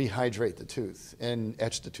it's going to rehydrate the tooth and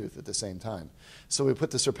etch the tooth at the same time. So we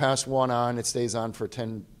put the Surpass 1 on. It stays on for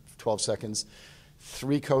 10, 12 seconds.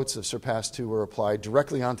 3 coats of Surpass 2 are applied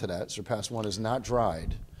directly onto that. Surpass 1 is not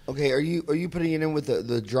dried. Okay, are you putting it in with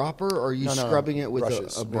the dropper, or are you scrubbing it with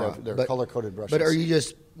brushes? a brush? They're color-coded brushes. But are you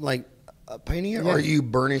just like painting it, or are you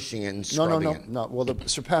burnishing it and scrubbing it? No. Well, the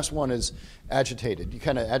Surpass 1 is agitated. You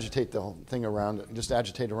kind of agitate the whole thing around it. Just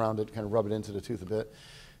agitate around it, kind of rub it into the tooth a bit,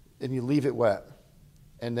 and you leave it wet.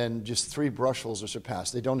 And then just 3 brushfuls of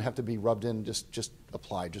Surpass. They don't have to be rubbed in, just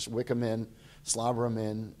applied. Just wick them in, slobber them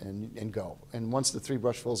in, and go. And once the 3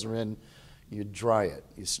 brushfuls are in, you dry it.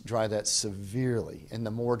 You dry that severely. And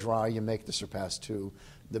the more dry you make the Surpass 2,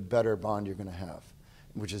 the better bond you're going to have.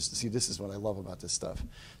 This is what I love about this stuff.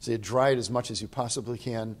 So you dry it as much as you possibly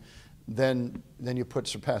can. Then you put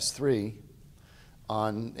Surpass 3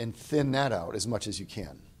 on and thin that out as much as you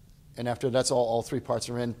can. And after that's all 3 parts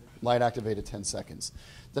are in, light activated 10 seconds.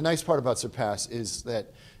 The nice part about Surpass is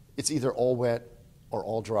that it's either all wet or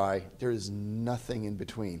all dry. There is nothing in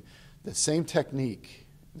between. The same technique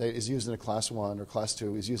that is used in a Class 1 or Class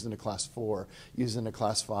 2 is used in a Class 4, used in a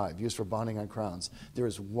Class 5, used for bonding on crowns. There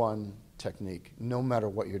is one technique, no matter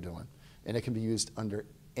what you're doing. And it can be used under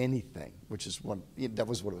anything, that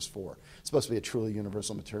was what it was for. It's supposed to be a truly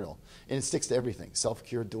universal material. And it sticks to everything.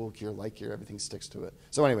 Self-cure, dual cure, light cure, everything sticks to it.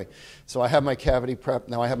 So anyway, I have my cavity prep.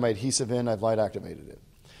 Now I have my adhesive in. I've light activated it.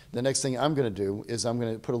 The next thing I'm going to do is I'm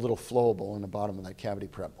going to put a little flowable in the bottom of that cavity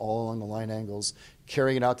prep, all along the line angles,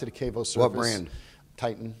 carrying it out to the cavo surface. What brand?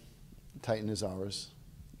 Titan. Titan is ours.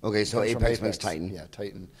 Okay, so Apex makes Titan. Yeah,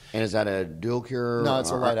 Titan. And is that a dual cure? No, it's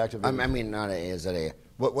a light activated. I mean, is that a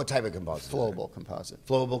what type of composite? Flowable composite.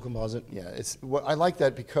 Flowable composite? Yeah, I like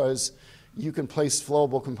that because you can place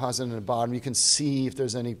flowable composite in the bottom. You can see if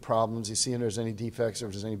there's any problems. You see if there's any defects or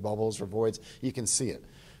if there's any bubbles or voids. You can see it.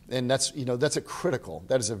 And that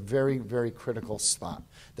is a very, very critical spot,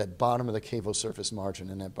 that bottom of the cavo surface margin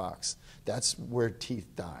in that box. That's where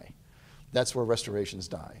teeth die. That's where restorations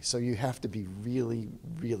die. So you have to be really,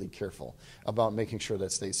 really careful about making sure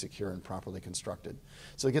that stays secure and properly constructed.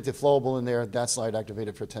 So you get the flowable in there, that's light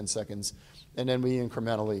activated for 10 seconds, and then we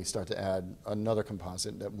incrementally start to add another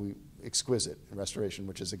composite that exquisite restoration,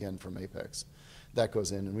 which is again from Apex. That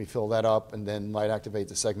goes in, and we fill that up, and then light activate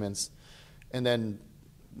the segments, and then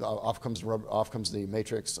off comes the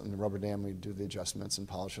matrix and the rubber dam. We do the adjustments and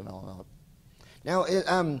polish it all out. Now,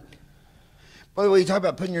 by the way, you talk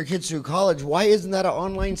about putting your kids through college. Why isn't that an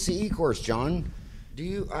online CE course, John?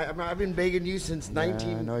 I've been begging you since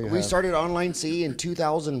we started online CE in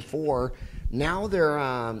 2004. Now they're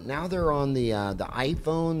on the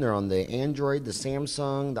iPhone, they're on the Android, the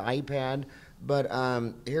Samsung, the iPad. But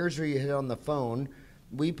here's where you hit on the phone.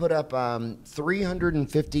 We put up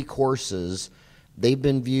 350 courses. They've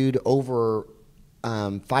been viewed over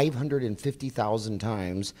 550,000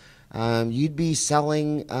 times. You'd be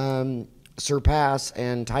selling Surpass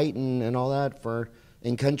and Titan and all that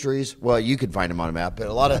in countries. Well, you could find them on a map, but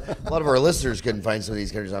a lot of our listeners couldn't find some of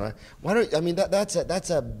these countries on a map. That's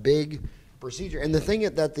a big procedure. And the thing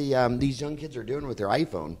that these young kids are doing with their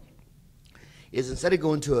iPhone is instead of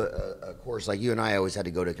going to a course like you and I always had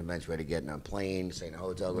to go to a convention, we had to get in a plane, stay in a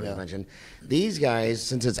hotel, go to a convention. These guys,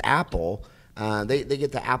 since it's Apple, they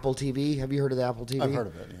get the Apple TV. Have you heard of the Apple TV? I've heard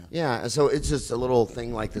of it, yeah. So it's just a little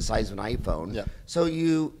thing like the size of an iPhone. Yeah. So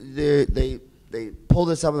they pull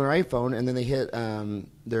this up on their iPhone, and then they hit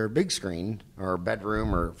their big screen or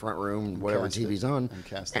bedroom or front room, whatever TV's on.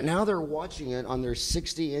 And now they're watching it on their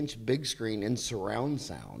 60-inch big screen in surround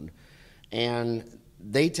sound. And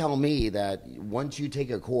they tell me that once you take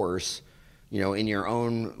a course, in your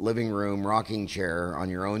own living room rocking chair on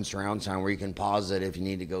your own surround sound where you can pause it if you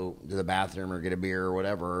need to go to the bathroom or get a beer or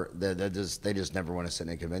whatever, they just never want to sit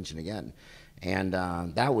in a convention again. And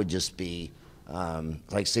that would just be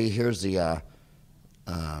see, here's the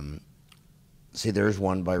there's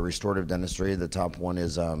one by Restorative Dentistry. The top one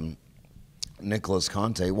is Nicholas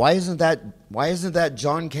Conte. Why isn't that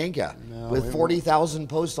John Kanca with 40,000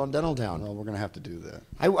 posts on Dental Town? Well, we're going to have to do that.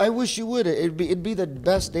 I wish you would. It'd be the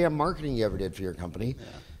best damn marketing you ever did for your company. Yeah.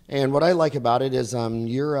 And what I like about it is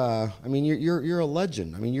you're a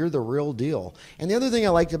legend. I mean, you're the real deal. And the other thing I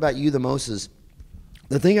liked about you the most is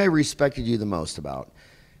the thing I respected you the most about,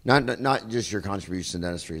 not just your contribution to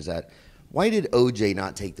dentistry, is that why did OJ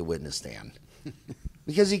not take the witness stand?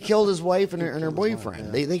 Because he killed his wife and her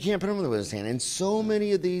boyfriend. They can't put him on the witness stand. And so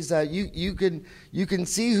many of these, you can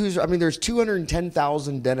see who's. I mean, there's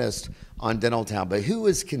 210,000 dentists on Dental Town, but who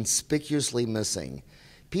is conspicuously missing?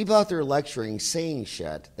 People out there lecturing, saying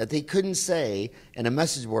shit that they couldn't say in a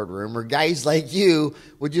message board room, or guys like you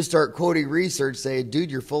would just start quoting research, saying, "Dude,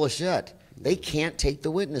 you're full of shit." They can't take the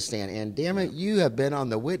witness stand. And damn it, you have been on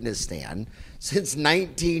the witness stand since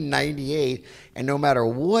 1998. And no matter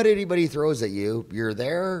what anybody throws at you, you're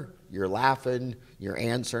there, you're laughing, you're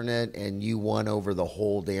answering it, and you won over the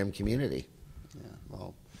whole damn community. Yeah,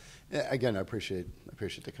 well, again, I appreciate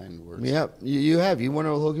the kind words. Yeah, you have. You won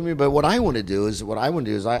over the whole community. But what I want to do is I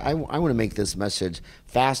want to make this message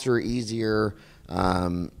faster, easier,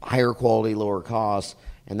 higher quality, lower cost.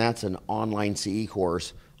 And that's an online CE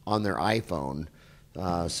course on their iPhone,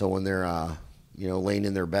 so when they're laying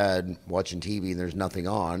in their bed watching TV and there's nothing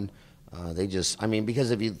on, because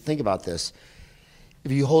if you think about this,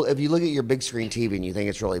 if you look at your big screen TV and you think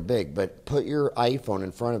it's really big, but put your iPhone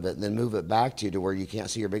in front of it and then move it back to where you can't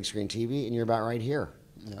see your big screen TV and you're about right here.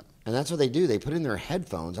 Yeah. And that's what they do. They put in their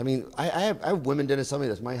headphones. I mean, I have women dentists tell me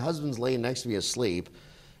this. My husband's laying next to me asleep,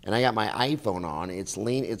 and I got my iPhone on. It's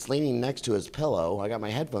leaning next to his pillow. I got my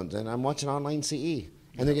headphones in. I'm watching online CE.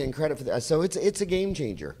 And they're getting credit for that. So it's a game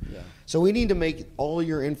changer. Yeah. So we need to make all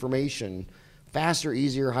your information faster,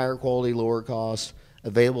 easier, higher quality, lower cost,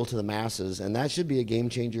 available to the masses. And that should be a game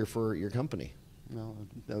changer for your company. Well,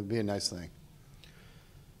 that would be a nice thing.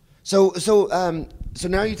 So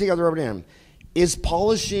now you take out the rubber dam. Is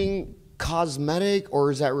polishing cosmetic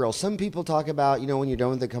or is that real? Some people talk about, when you're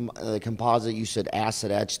done with the composite, you should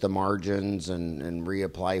acid etch the margins and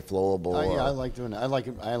reapply flowable. Yeah, I like doing that.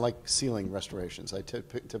 I like sealing restorations. I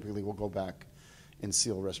typically will go back and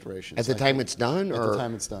seal restorations. At the time it's done? At the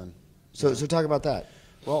time it's done. So talk about that.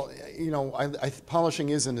 Well, polishing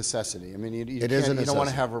is a necessity. I mean, you don't want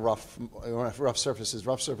to have rough surfaces.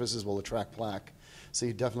 Rough surfaces will attract plaque. So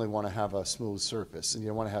you definitely want to have a smooth surface, and you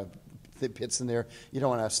don't want to have pits in there. You don't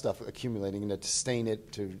want to have stuff accumulating and to stain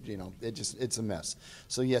it it's a mess.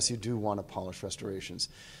 So yes, you do want to polish restorations.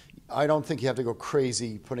 I don't think you have to go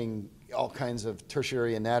crazy putting all kinds of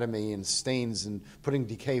tertiary anatomy and stains and putting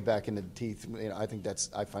decay back into the teeth. I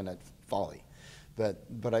find that folly. But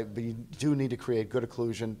you do need to create good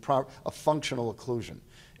occlusion, a functional occlusion.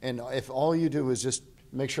 And if all you do is just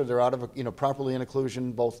make sure they're out of properly in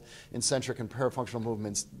occlusion, both in centric and parafunctional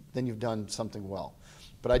movements, then you've done something well.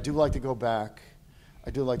 But I do like to go back. I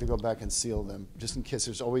do like to go back and seal them, just in case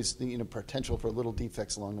there's always potential for little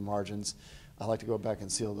defects along the margins. I like to go back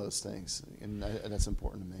and seal those things, and that's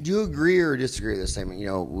important to me. Do you agree or disagree with this statement?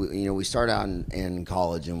 We start out in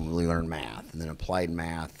college and we learn math, and then applied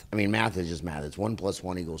math. I mean, math is just math. It's 1 +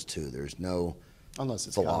 1 = 2. There's no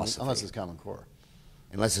philosophy. Unless it's Common Core.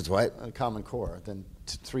 Unless it's what? Common Core. Then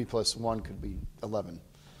 3 + 1 could be 11.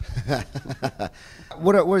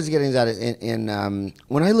 What is getting at in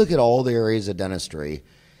when I look at all the areas of dentistry,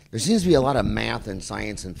 there seems to be a lot of math and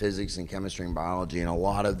science and physics and chemistry and biology in a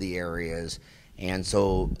lot of the areas, and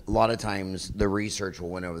so a lot of times the research will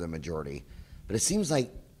win over the majority. But it seems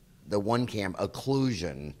like the one camp,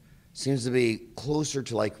 occlusion, seems to be closer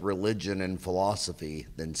to like religion and philosophy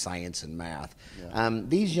than science and math. Yeah.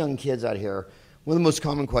 These young kids out here, one of the most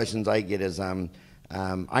common questions I get is, I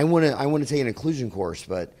want to take an occlusion course,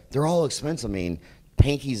 but they're all expensive. I mean,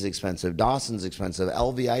 Pankey's expensive, Dawson's expensive,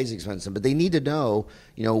 LVI's expensive, but they need to know,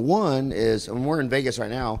 one is, and we're in Vegas right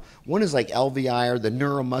now, one is like LVI or the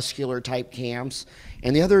neuromuscular type camps,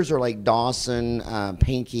 and the others are like Dawson,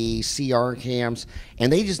 Pankey, CR camps,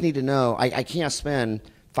 and they just need to know, I can't spend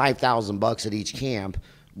 $5,000 at each camp.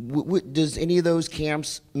 Does any of those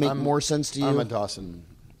camps make more sense to you? I'm a Dawson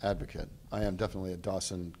advocate. I am definitely a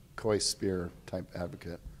Dawson Coy Spear type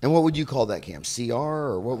advocate. And what would you call that camp? CR,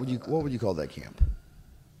 or what would you call that camp?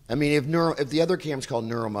 I mean, if the other camp's called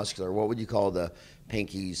neuromuscular, what would you call the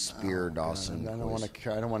Pankey, Spear, Dawson? I don't want to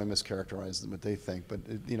mischaracterize what they think, but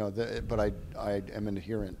but I am an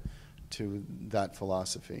adherent to that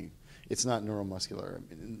philosophy. It's not neuromuscular.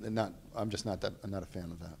 I'm just not a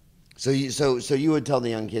fan of that. So you would tell the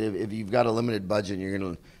young kid, if you've got a limited budget and you're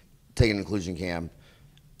going to take an inclusion camp,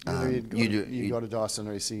 you go to Dawson,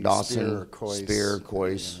 or you see Dawson, Spear,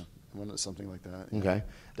 Coyce, something like that. Okay.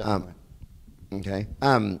 Definitely. Okay.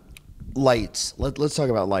 Lights. Let's talk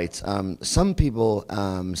about lights. Some people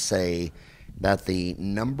say that the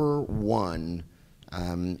number one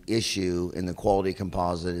issue in the quality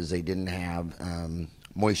composite is they didn't have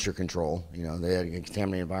moisture control. They had a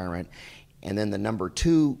contaminated environment. And then the number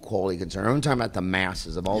two quality concern, I'm talking about the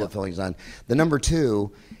masses of all the fillings done. The number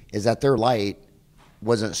two is that their light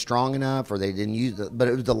wasn't strong enough, or they didn't use it, but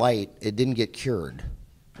it was the light. It didn't get cured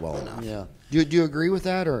well enough. Yeah. Do you agree with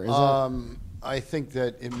that, or is that? I think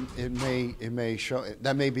that it may show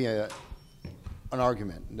that may be an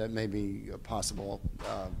argument, that may be a possible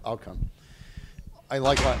outcome. I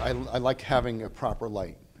like having a proper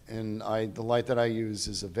light, and the light that I use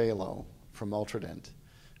is a Velo from Ultradent,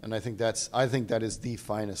 and I think that is the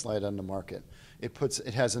finest light on the market.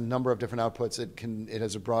 It has a number of different outputs. It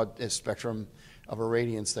has a broad spectrum of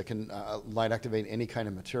irradiance that can light activate any kind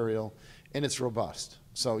of material, and it's robust.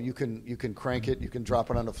 So you can crank it, you can drop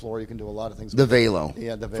it on the floor, you can do a lot of things. The Velo.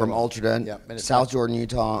 Yeah, the Velo. From Ultradent, South Jordan,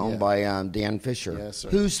 Utah, owned by Dan Fisher. Yes, sir.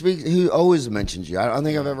 Who always mentions you. I don't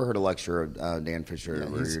think I've ever heard a lecture of Dan Fisher.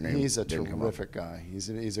 Yeah, he's a terrific guy. He's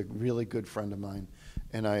a really good friend of mine,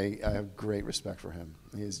 and I have great respect for him.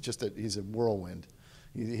 He's a whirlwind.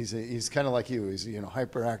 He's kind of like you. He's a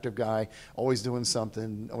hyperactive guy, always doing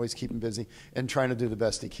something, always keeping busy, and trying to do the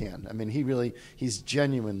best he can. I mean, he's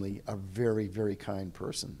genuinely a very, very kind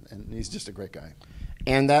person, and he's just a great guy.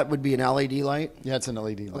 And that would be an LED light? Yeah, it's an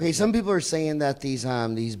LED light. Okay, some people are saying that these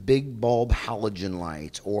big bulb halogen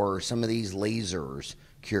lights or some of these lasers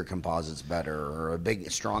cure composites better, or a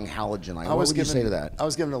big, strong halogen light. What would you say to that? I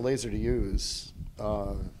was given a laser to use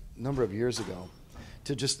a number of years ago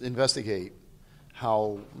to just investigate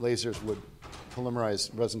how lasers would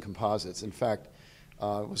polymerize resin composites. In fact,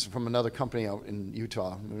 it was from another company out in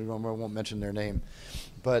Utah. I won't mention their name,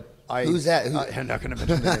 but who's that? I'm not going to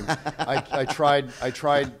mention their name.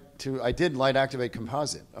 I did light activate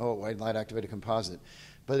composite. I light activated composite,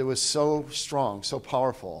 but it was so strong, so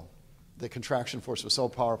powerful. The contraction force was so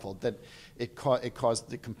powerful that it caused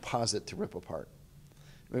the composite to rip apart.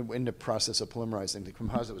 In the process of polymerizing, the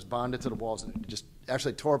composite was bonded to the walls and it just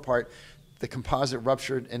actually tore apart. The composite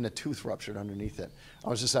ruptured and the tooth ruptured underneath it. I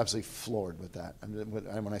was just absolutely floored with that.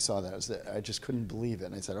 When I saw that, I just couldn't believe it.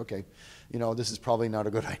 And I said, okay, this is probably not a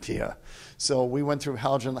good idea. So we went through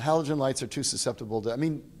halogen. Halogen lights are too susceptible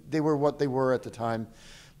to, they were what they were at the time,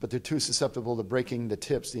 but they're too susceptible to breaking the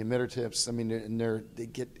tips, the emitter tips.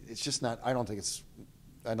 It's just not, I don't think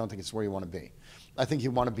it's where you want to be. I think you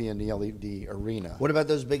want to be in the LED arena. What about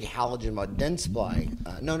those big halogen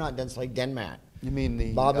Dentsply? No, not Dentsply, Denmat. You mean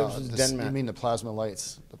the Denmat. You mean the plasma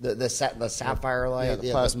lights? The sapphire light? Yeah,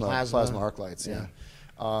 the plasma arc lights. Yeah.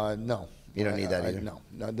 No. You don't need that either. No,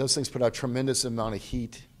 those things put out tremendous amount of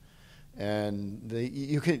heat, and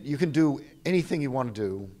you can do anything you want to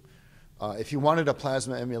do. If you wanted a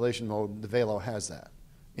plasma emulation mode, the Velo has that.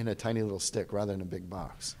 in a tiny little stick rather than a big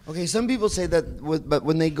box. Okay, some people say that, but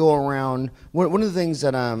when they go around, one of the things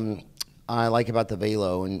that I like about the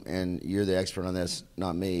Velo, and you're the expert on this,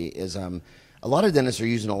 not me, is a lot of dentists are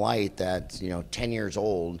using a light that's 10 years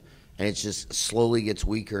old, and it just slowly gets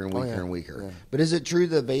weaker and weaker and weaker. Yeah. But is it true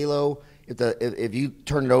the Velo, if you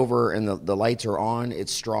turn it over and the lights are on,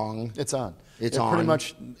 it's strong? It's on. It's on. Pretty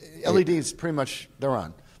much, LEDs pretty much, they're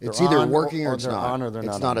on. It's either working or it's not. On or they're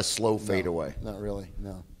not. It's not a slow fade away. Not really.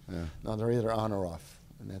 No. Yeah. No, they're either on or off,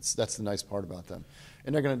 and that's the nice part about them.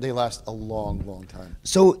 And they last a long, long time.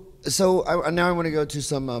 So now I want to go to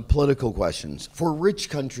some political questions. For rich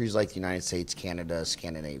countries like the United States, Canada,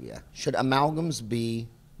 Scandinavia, should amalgams be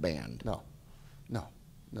banned? No,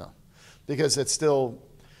 because it's still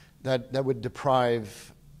that would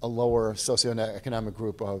deprive a lower socioeconomic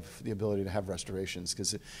group of the ability to have restorations,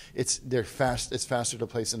 because it's faster to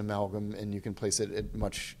place an amalgam, and you can place it at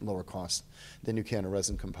much lower cost than you can a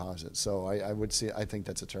resin composite. So I think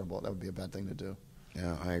that would be a bad thing to do.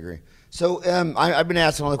 Yeah, I agree. So I've been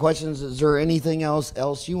asking all the questions. Is there anything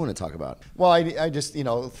else you want to talk about? Well, I just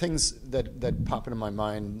things that pop into my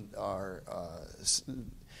mind are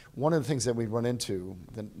one of the things that we run into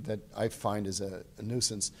that I find is a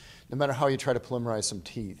nuisance. No matter how you try to polymerize some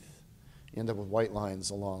teeth, you end up with white lines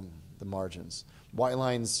along the margins. White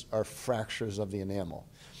lines are fractures of the enamel.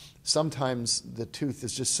 Sometimes the tooth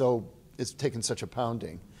is just it's taken such a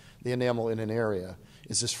pounding, the enamel in an area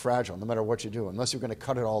is just fragile no matter what you do. Unless you're going to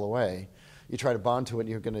cut it all away, you try to bond to it, and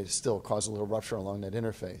you're going to still cause a little rupture along that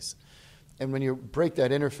interface. And when you break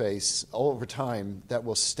that interface, over time, that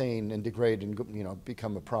will stain and degrade and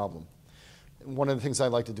become a problem. One of the things I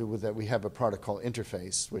like to do with that, we have a product called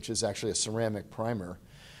Interface, which is actually a ceramic primer.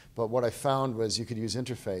 But what I found was you could use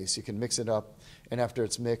Interface, you can mix it up, and after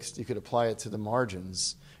it's mixed, you could apply it to the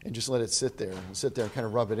margins and just let it sit there and kind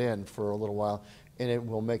of rub it in for a little while, and it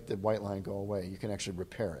will make the white line go away. You can actually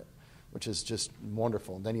repair it, which is just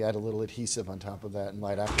wonderful. And then you add a little adhesive on top of that and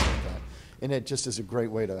light activate that. And it just is a great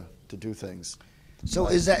way to do things. So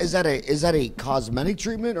is that a cosmetic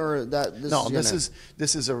treatment, or that?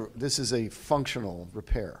 This is a functional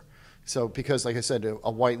repair. So because, like I said,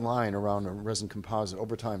 a white line around a resin composite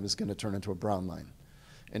over time is going to turn into a brown line,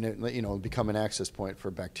 and it become an access point for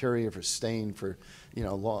bacteria, for stain, for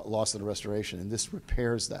loss of the restoration, and this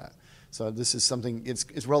repairs that. So this is something,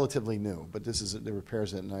 it's relatively new, but it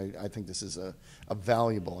repairs it, and I think this is a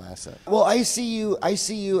valuable asset. Well, I see you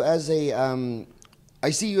as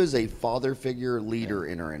a father figure leader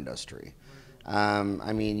in our industry.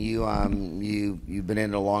 I mean, you've been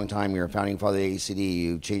in it a long time. You're a founding father of the ACD.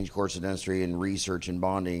 You changed course of dentistry and research and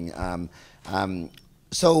bonding.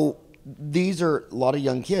 So these are a lot of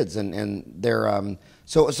young kids, and they're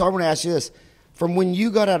so I want to ask you this. From when you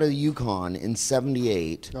got out of UConn in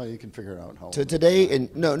 '78, no, you can figure it out. How to today,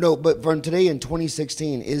 but from today in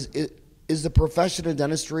 2016, is the profession of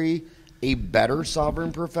dentistry a better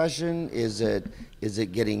sovereign profession? Is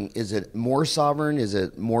it more sovereign? Is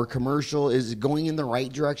it more commercial? Is it going in the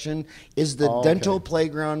right direction? Is the dental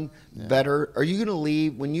playground better? Are you going to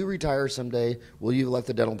leave when you retire someday? Will you have left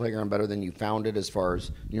the dental playground better than you found it, as far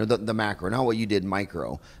as the macro, not what you did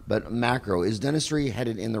micro, but macro? Is dentistry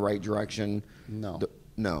headed in the right direction? No.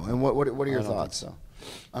 No. And what are your thoughts? So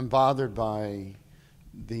I'm bothered by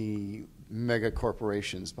the mega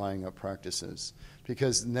corporations buying up practices,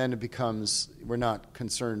 because then it becomes, we're not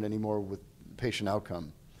concerned anymore with patient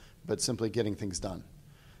outcome, but simply getting things done,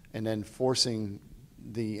 and then forcing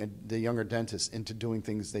the younger dentists into doing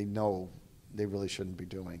things they know they really shouldn't be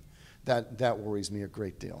doing. That worries me a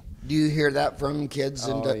great deal. Do you hear that from kids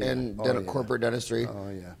in corporate dentistry? Oh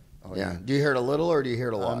yeah. Yeah. Do you hear it a little, or do you hear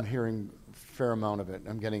it a lot? I'm hearing a fair amount of it.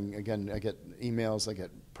 I'm getting, again, I get emails, I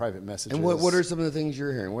get private messages. And what are some of the things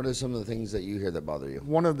you're hearing? What are some of the things that you hear that bother you?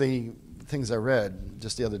 One of the things I read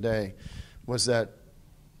just the other day was that,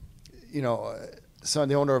 so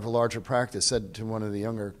the owner of a larger practice said to one of the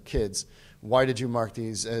younger kids, "Why did you mark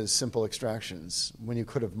these as simple extractions when you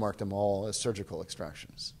could have marked them all as surgical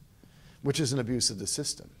extractions?" Which is an abuse of the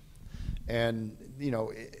system. And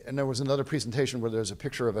and there was another presentation where there's a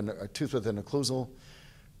picture of a tooth with an occlusal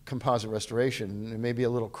composite restoration, and maybe a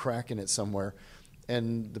little crack in it somewhere,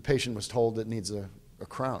 and the patient was told it needs a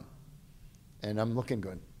crown. And I'm looking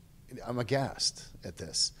good. I'm aghast at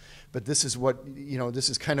this. But this is what, this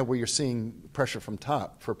is kind of where you're seeing pressure from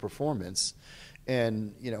top for performance.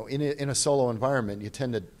 And, in a solo environment, you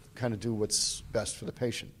tend to kind of do what's best for the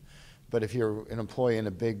patient. But if you're an employee in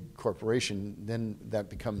a big corporation, then that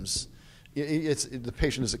becomes, the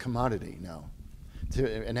patient is a commodity now,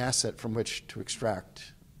 an asset from which to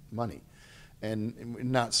extract money, and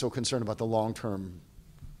not so concerned about the long-term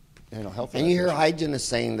health. And you hear hygienists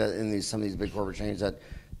saying that in some of these big corporate chains that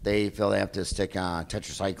they feel they have to stick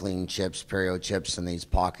tetracycline chips, perio chips in these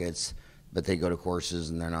pockets, but they go to courses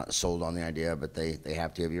and they're not sold on the idea, but they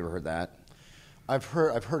have to. Have you ever heard that? I've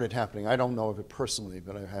heard it happening. I don't know of it personally,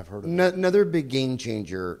 but I have heard of it. Another big game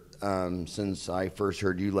changer since I first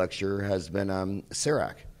heard you lecture has been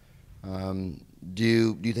CEREC. Do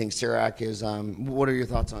you think CEREC is? What are your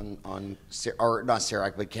thoughts on or not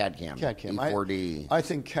CEREC, but CAD/CAM? CAD/CAM. E4D. I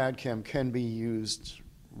think CAD/CAM can be used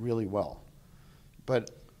really well, but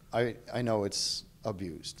I know it's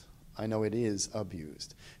abused. I know it is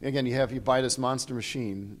abused. Again, you buy this monster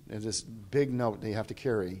machine, and this big note that you have to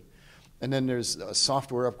carry, and then there's a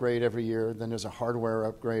software upgrade every year, then there's a hardware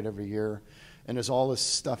upgrade every year, and there's all this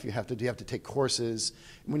stuff you have to do. You have to take courses.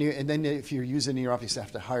 And then if you're using it in your office, you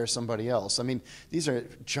have to hire somebody else. I mean, these are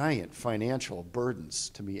giant financial burdens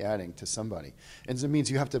to be adding to somebody. And it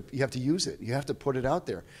means you have to use it. You have to put it out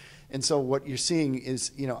there. And so what you're seeing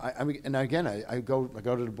is, I go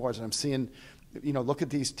to the boards and I'm seeing, look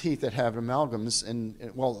at these teeth that have amalgams,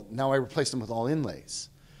 and well, now I replace them with all inlays.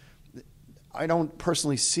 I don't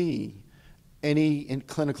personally see any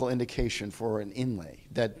clinical indication for an inlay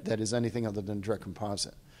that is anything other than direct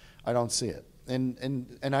composite. I don't see it.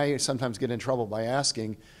 And I sometimes get in trouble by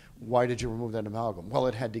asking, why did you remove that amalgam? Well,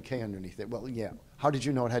 it had decay underneath it. Well, yeah. How did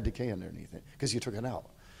you know it had decay underneath it? Because you took it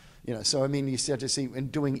out. So I mean, you start to see in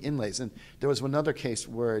doing inlays. And there was another case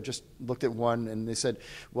where I just looked at one, and they said,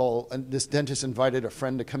 well, this dentist invited a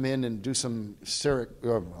friend to come in and do some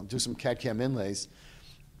CAD/CAM inlays.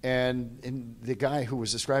 And the guy who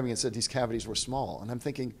was describing it said these cavities were small. And I'm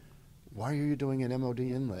thinking, why are you doing an MOD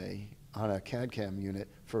inlay on a CAD/CAM unit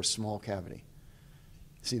for a small cavity?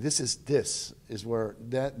 See, this is where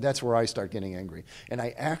that's where I start getting angry. And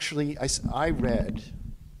I read,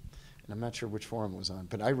 and I'm not sure which forum it was on,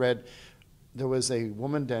 but I read there was a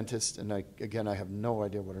woman dentist, and I have no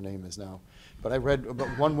idea what her name is now, but I read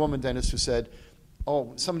about one woman dentist who said,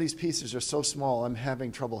 oh, some of these pieces are so small, I'm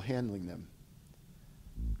having trouble handling them.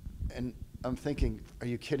 And I'm thinking, are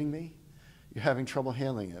you kidding me? You're having trouble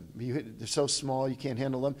handling them. They're so small you can't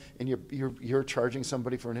handle them, and you're charging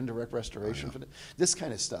somebody for an indirect restoration for this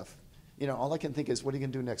kind of stuff. All I can think is, what are you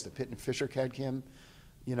going to do next? A Pitt and Fisher CAD/CAM?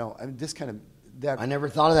 This kind of that. I never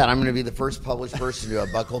thought of that. I'm going to be the first published person to do a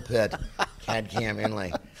buckle pit CAD/CAM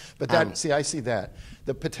inlay. But I see that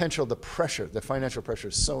the potential, the pressure, the financial pressure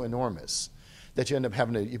is so enormous that you end up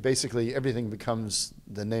having to. Basically everything becomes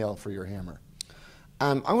the nail for your hammer.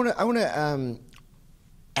 I want to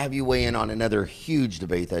have you weigh in on another huge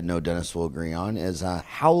debate that no dentist will agree on is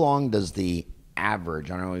how long does the average,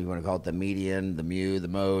 I don't know what you want to call it, the median, the mu, the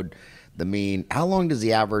mode, the mean, how long does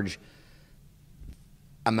the average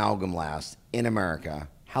amalgam last in America?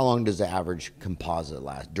 How long does the average composite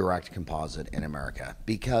last, direct composite in America?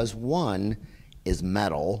 Because one is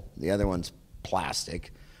metal, the other one's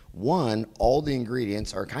plastic. One, all the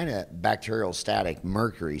ingredients are kind of bacterial static: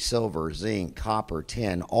 mercury, silver, zinc, copper,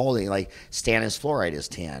 tin. All the, like, stannous fluoride is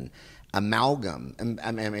tin. Amalgam,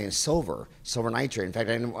 silver nitrate. In fact,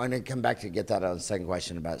 I'm going to come back to get that on the second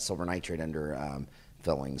question about silver nitrate under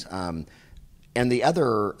fillings. And the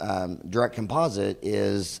other direct composite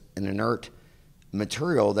is an inert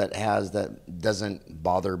material that doesn't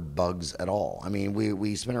bother bugs at all. I mean,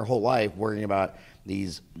 we spend our whole life worrying about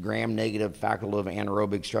these gram-negative facultative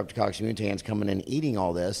anaerobic streptococcus mutans coming and eating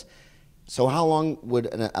all this. So how long would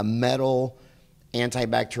a metal,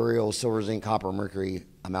 antibacterial, silver, zinc, copper, mercury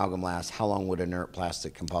amalgam last? How long would inert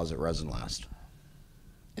plastic composite resin last?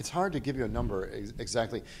 It's hard to give you a number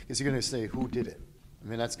exactly, because you're going to say, who did it? I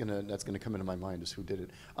mean, that's going to come into my mind, is who did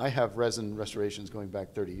it. I have resin restorations going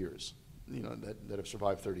back 30 years. That have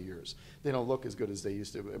survived 30 years. They don't look as good as they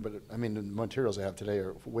used to, but I mean, the materials I have today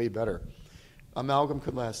are way better. Amalgam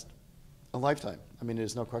could last a lifetime. I mean,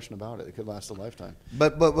 there's no question about it. It could last a lifetime.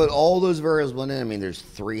 But all those variables blend in. I mean, there's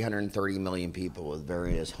 330 million people with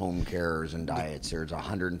various home cares and diets. There's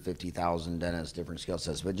 150,000 dentists, different skill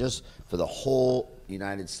sets. But just for the whole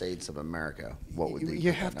United States of America, what would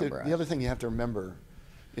the number The other thing you have to remember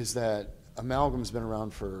is that amalgam's been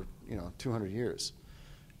around for 200 years.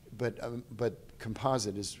 But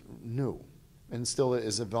composite is new and still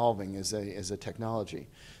is evolving as a technology.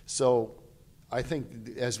 So I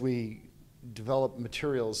think as we develop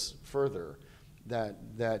materials further,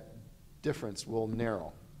 that difference will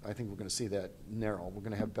narrow. I think we're going to see that narrow. We're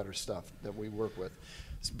going to have better stuff that we work with.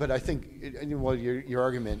 But I think your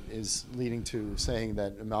argument is leading to saying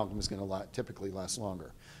that amalgam is going to typically last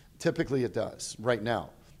longer. Typically it does right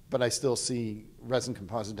now, but I still see resin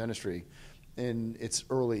composite dentistry in its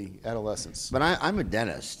early adolescence. But I'm a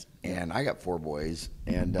dentist, and I got 4 boys.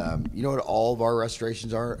 And you know what all of our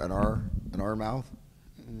restorations are in our mouth?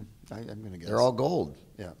 I'm going to guess. They're all gold.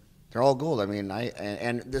 Yeah. They're all gold. I mean,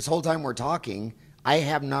 and this whole time we're talking,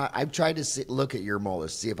 I've tried to look at your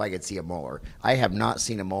molars, see if I could see a molar. I have not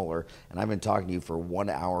seen a molar, and I've been talking to you for 1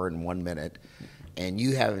 hour and 1 minute, and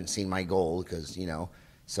you haven't seen my gold because, you know.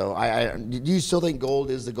 So do you still think gold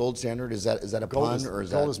is the gold standard? Is that a pun, or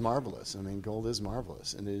is that? Gold is marvelous. I mean, gold is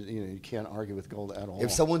marvelous, and you can't argue with gold at all.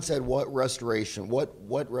 If someone said what restoration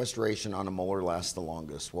on a molar lasts the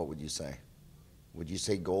longest, what would you say? Would you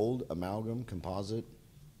say gold, amalgam, composite?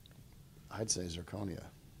 I'd say zirconia.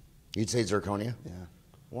 You'd say zirconia? Yeah.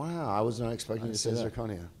 Wow, I was not expecting you to say that.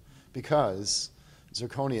 Zirconia, because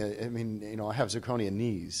zirconia. I mean, you know, I have zirconia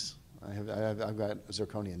knees. I've got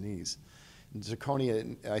zirconia knees. And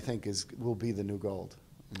zirconia, I think, will be the new gold.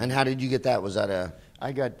 And how did you get that? Was that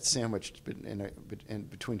I got sandwiched in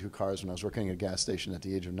between 2 cars when I was working at a gas station at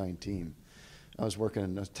the age of 19. I was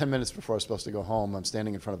working 10 minutes before I was supposed to go home. I'm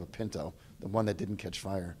standing in front of a Pinto, the one that didn't catch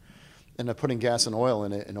fire. And I'm putting gas and oil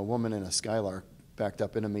in it, and a woman in a Skylark backed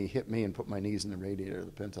up into me, hit me, and put my knees in the radiator of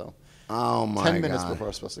the Pinto. Oh, my God. 10 minutes before I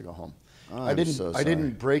was supposed to go home. Oh, I didn't. so I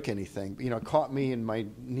didn't break anything. You know, it caught me, and my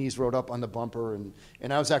knees rode up on the bumper, and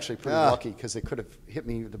I was actually pretty lucky because it could have hit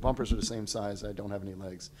me. The bumpers are the same size. I don't have any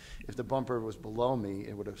legs. If the bumper was below me,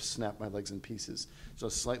 it would have snapped my legs in pieces. So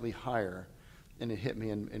it's slightly higher, and it hit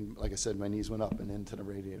me, and like I said, my knees went up and into the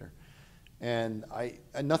radiator, and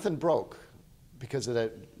nothing broke because of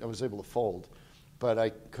that. I was able to fold, but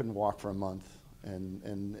I couldn't walk for a month,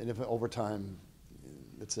 and if over time,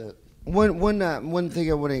 that's it. One thing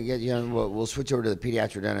I want to get you on, we'll switch over to the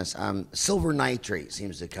pediatric dentist. Silver nitrate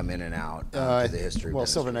seems to come in and out to the history. Well, of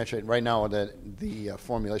silver nitrate, right now the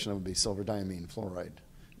formulation would be silver diamine fluoride,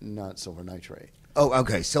 not silver nitrate. Oh,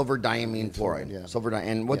 okay, silver diamine fluoride. Yeah.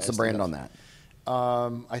 And what's the brand on that?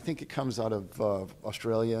 I think it comes out of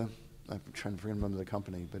Australia. I'm trying to remember the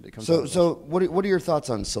company, but it comes So what are your thoughts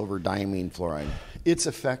on silver diamine fluoride? It's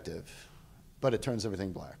effective, but it turns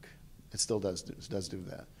everything black. It still does do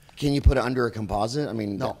that. Can you put it under a composite? I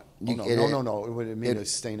mean, no. It would mean to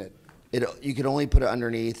stain it. You could only put it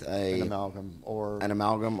underneath an amalgam or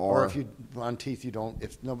if you on teeth you don't.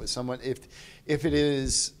 If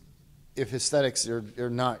aesthetics are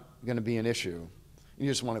not going to be an issue, you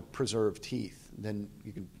just want to preserve teeth, then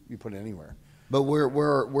you put it anywhere. But where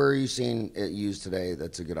are you seeing it used today?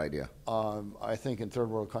 That's a good idea. I think in third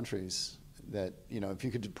world countries that, you know, if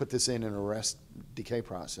you could put this in and arrest decay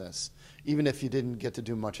process, even if you didn't get to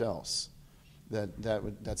do much else,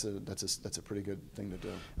 that's a pretty good thing to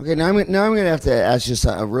do. Okay, now I'm going to have to ask just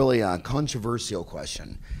a really controversial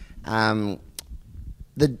question. Some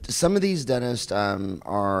of these dentists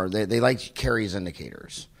they like caries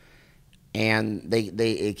indicators, and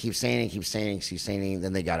they keep staining,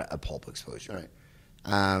 then they got a pulp exposure. Right.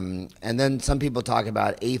 And then some people talk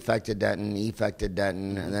about affected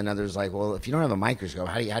dentin, and then others like, well, if you don't have a microscope,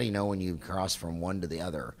 how do you know when you cross from one to the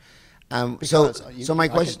other? So my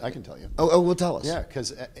question, I can tell you. Oh, well, tell us. Yeah,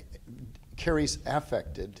 because caries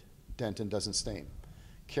affected dentin doesn't stain.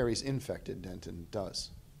 Caries infected dentin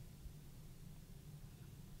does.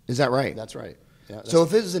 Is that right? That's right. Yeah, so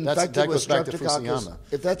if it's infected with Streptococcus,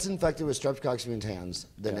 if that's infected with Streptococcus mutans,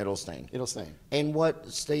 then it'll stain. It'll stain. And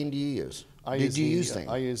what stain do you use? I use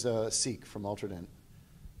Seek from Ultradent.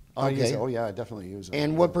 Okay. I definitely use it.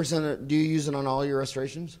 And what percent do you use it on all your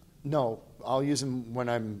restorations? No, I'll use them when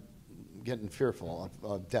I'm getting fearful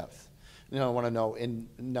of depth. You know, I want to know, and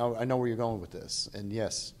now I know where you're going with this. And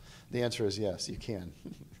yes, the answer is yes, you can.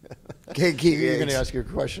 You're going to ask your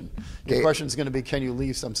question. Your question is going to be, can you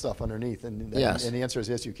leave some stuff underneath? And yes. And the answer is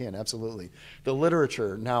yes, you can, absolutely. The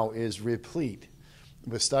literature now is replete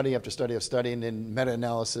with study after study of study, and then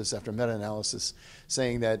meta-analysis after meta-analysis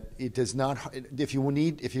saying that it does not, if you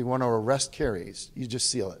want to arrest caries, you just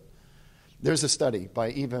seal it. There's a study by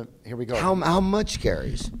Eva, here we go. How much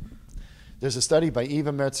caries? There's a study by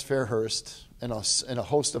Eva Metz-Fairhurst and a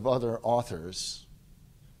host of other authors,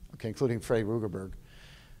 okay, including Frey Rugerberg,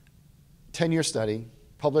 10-year study,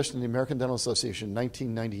 published in the American Dental Association in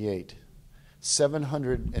 1998.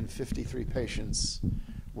 753 patients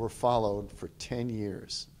were followed for 10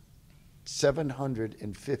 years.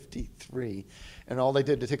 753. And all they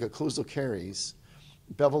did to take occlusal caries,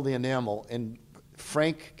 bevel the enamel, and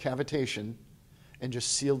frank cavitation, and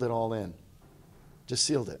just sealed it all in. Just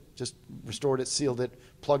sealed it. Just restored it, sealed it,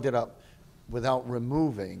 plugged it up without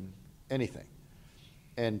removing anything.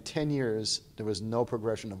 And 10 years, there was no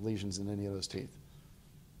progression of lesions in any of those teeth.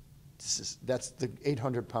 That's the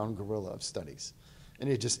 800-pound gorilla of studies. And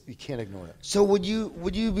you can't ignore it. So would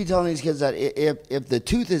you be telling these kids that if the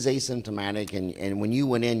tooth is asymptomatic and when you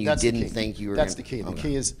went in you didn't think you were That's the key. The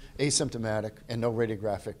key is asymptomatic and no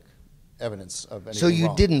radiographic evidence of anything So you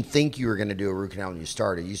wrong. didn't think you were going to do a root canal when you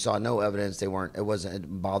started. You saw no evidence. It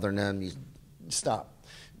wasn't bothering them. Stop.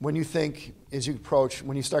 When you think, as you approach,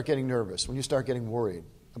 when you start getting nervous, when you start getting worried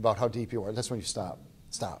about how deep you are, that's when you stop.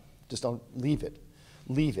 Stop. Just don't leave it.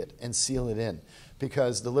 Leave it and seal it in.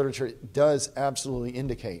 Because the literature does absolutely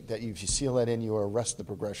indicate that if you seal that in, you arrest the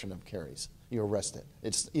progression of caries. You arrest it.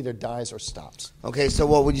 It's either dies or stops. Okay, so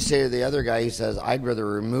what would you say to the other guy who says, I'd rather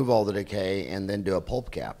remove all the decay and then do a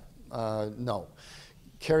pulp cap? No.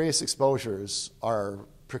 Carious exposures are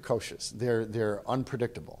precocious. They're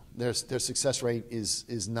unpredictable. Their success rate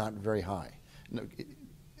is not very high. No,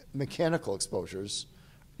 mechanical exposures,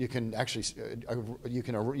 you can actually you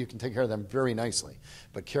can take care of them very nicely,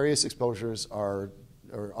 but carious exposures are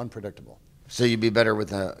unpredictable. So you'd be better with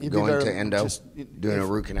going to endo, doing a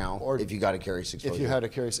root canal, or if you got a carious exposure. If you had a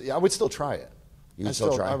carious, I would still try it. You would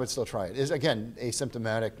still try it? I would still try it. It's, again,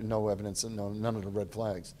 asymptomatic, no evidence, and none of the red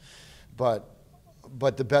flags. But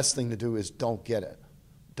the best thing to do is don't get it.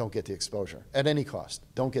 Don't get the exposure at any cost.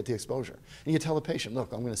 Don't get the exposure. And you tell the patient,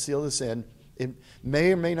 look, I'm going to seal this in. It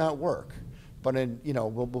may or may not work, but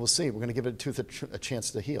we'll see. We're going to give it a tooth a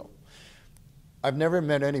chance to heal. I've never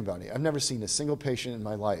met anybody. I've never seen a single patient in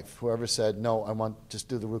my life who ever said, no, I want just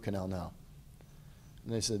do the root canal now.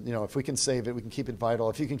 And they said, if we can save it, we can keep it vital.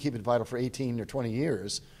 If you can keep it vital for 18 or 20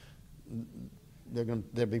 years,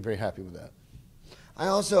 they'll be very happy with that.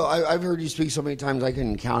 I've heard you speak so many times I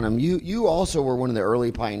couldn't count them. You also were one of the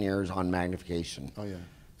early pioneers on magnification. Oh, yeah.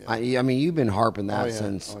 I mean, you've been harping that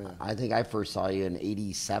since, yeah. I think I first saw you in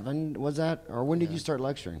 87, was that? Or when did you start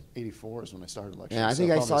lecturing? 84 is when I started lecturing. Yeah, I think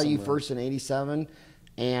I saw you first in 87,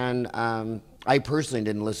 and I personally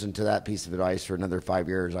didn't listen to that piece of advice for another 5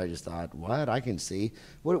 years. I just thought, what? I can see.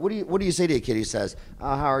 What do you say to a kid who says,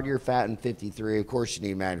 Howard, you're fat and 53, of course you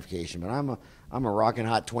need magnification, but I'm a rockin'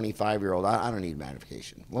 hot 25-year-old. I don't need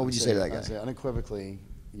magnification. What would you say to that guy? I'd say unequivocally,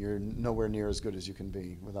 you're nowhere near as good as you can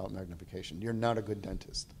be without magnification. You're not a good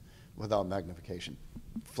dentist without magnification.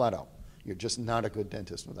 Flat out. You're just not a good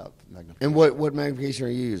dentist without magnification. And what magnification are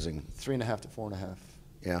you using? 3.5 to 4.5.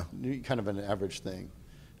 Yeah. Kind of an average thing.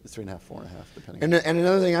 3.5, 4.5, depending. And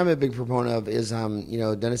another thing I'm a big proponent of is,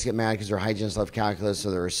 dentists get mad because their hygienist left calculus, so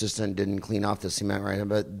their assistant didn't clean off the cement right.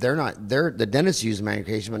 But the dentists use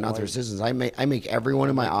magnification, but not their assistants. I make everyone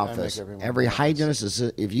in my office, every hygienist,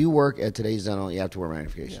 if you work at Today's Dental, you have to wear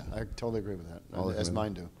magnification. Yeah, I totally agree with that, as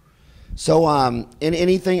mine do. So,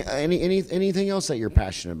 anything else that you're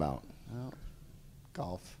passionate about?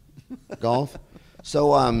 Golf. Golf.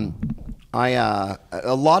 So,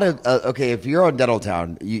 if you're on Dental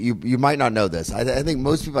Town, you might not know this. I think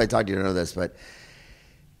most people I talk to don't know this, but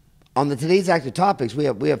on the Today's Active Topics, we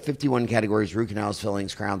have 51 categories: root canals,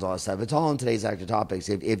 fillings, crowns, all that stuff. It's all on Today's Active Topics.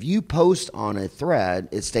 If you post on a thread,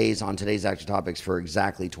 it stays on Today's Active Topics for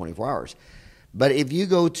exactly 24 hours. But if you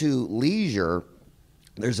go to Leisure,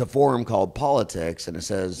 there's a forum called Politics, and it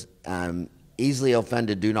says, easily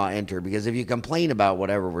offended, do not enter. Because if you complain about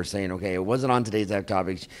whatever we're saying, okay, it wasn't on Today's Active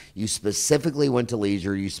Topics, you specifically went to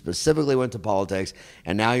Leisure, you specifically went to Politics,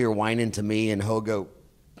 and now you're whining to me and Hogo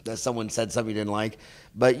that someone said something you didn't like.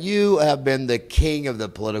 But you have been the king of the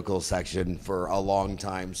political section for a long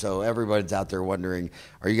time, so everybody's out there wondering,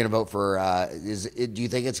 are you going to vote for, do you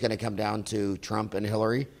think it's going to come down to Trump and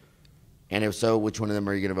Hillary? And if so, which one of them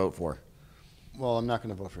are you going to vote for? Well, I'm not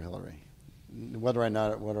going to vote for Hillary. Whether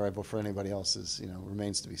I vote for anybody else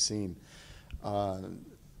remains to be seen. I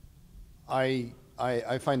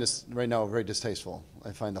find this right now very distasteful.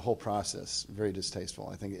 I find the whole process very distasteful.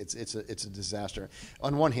 I think it's a disaster.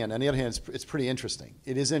 On one hand, on the other hand, it's pretty interesting.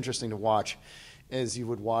 It is interesting to watch, as you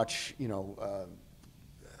would watch, if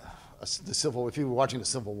you were watching the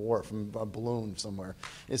Civil War from a balloon somewhere.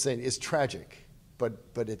 It's tragic, but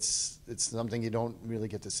it's something you don't really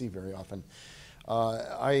get to see very often.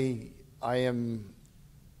 I am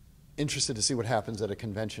interested to see what happens at a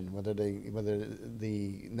convention, whether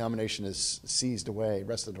the nomination is seized away,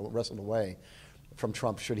 wrestled away from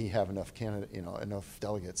Trump, should he have enough enough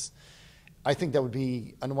delegates. I think that would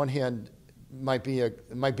be, on the one hand, might be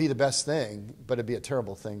the best thing, but it'd be a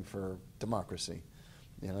terrible thing for democracy.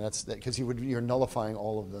 That's because you're nullifying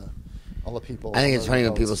all the people. I think it's funny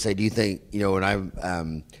when people say, do you think,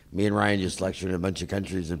 when me and Ryan just lectured in a bunch of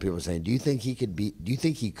countries and people saying, do you think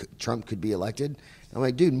Trump could be elected? I'm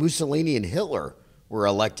like, dude, Mussolini and Hitler were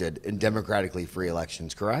elected in democratically free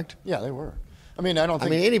elections, correct? Yeah, they were. I mean,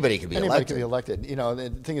 anybody could be elected. Anybody could be elected. Anybody could be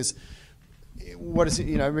elected. The thing is, what is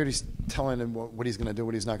he, everybody's telling him what he's going to do,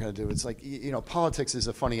 what he's not going to do. It's like, politics is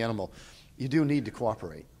a funny animal. You do need to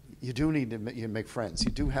cooperate. You do need to make friends.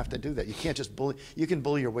 You do have to do that. You can't just bully. You can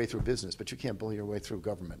bully your way through business, but you can't bully your way through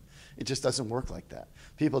government. It just doesn't work like that.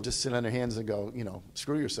 People just sit on their hands and go,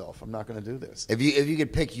 screw yourself. I'm not going to do this. If you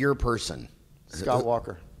could pick your person, Scott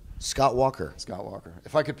Walker. Scott Walker. Scott Walker.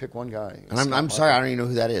 If I could pick one guy. And I'm sorry, I don't even know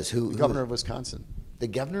who that is. The governor of Wisconsin. The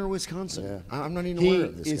governor of Wisconsin? Yeah. I'm not even aware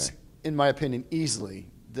of this guy. He is, in my opinion, easily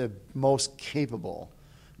the most capable,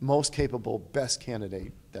 best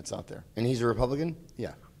candidate that's out there. And he's a Republican?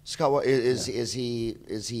 Yeah. Scott, is he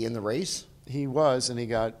in the race? He was, and he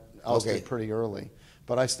got ousted pretty early.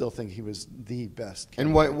 But I still think he was the best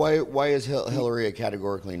candidate. And why is Hillary a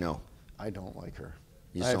categorically no? I don't like her.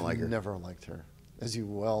 You just don't like her? I've never liked her, as you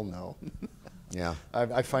well know. Yeah.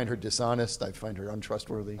 I find her dishonest. I find her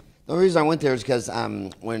untrustworthy. The only reason I went there is because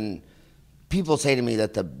when people say to me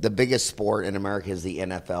that the biggest sport in America is the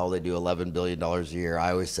NFL, they do $11 billion a year,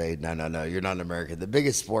 I always say, no, you're not in America. The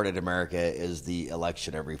biggest sport in America is the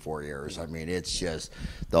election every 4 years. I mean, it's just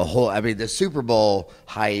the Super Bowl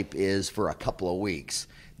hype is for a couple of weeks.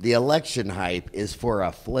 The election hype is for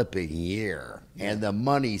a flipping year. Yeah. And the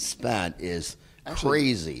money spent is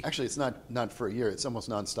crazy. Actually, it's not for a year. It's almost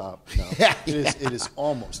nonstop now. It is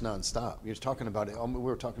almost nonstop. You're talking about it. We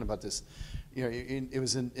were talking about this. It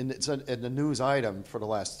was it's a news item for the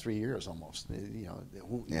last 3 years almost. The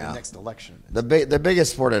next election. The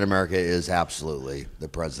biggest sport in America is absolutely the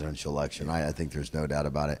presidential election. Yeah. I think there's no doubt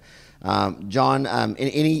about it. John,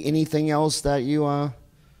 anything else that you want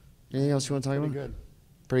to talk about? Pretty good.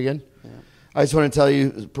 Pretty good. Yeah. I just want to tell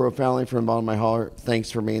you profoundly from the bottom of my heart,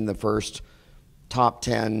 thanks for being the first top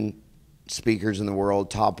 10 speakers in the world,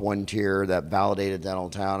 top 1 tier that validated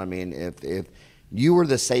Dentaltown. I mean, if you were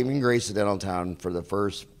the saving grace of Dentaltown for the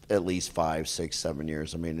first at least 5, 6, 7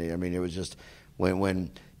 years. I mean, it was just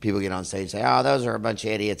when people get on stage and say, "Oh, those are a bunch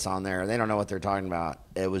of idiots on there. They don't know what they're talking about."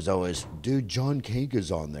 It was always, "Dude, John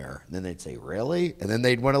Kanca's on there." And then they'd say, "Really?" And then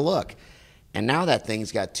they'd want to look. And now that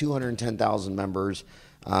thing's got 210,000 members.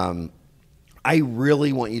 I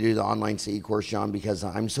really want you to do the online CE course, John, because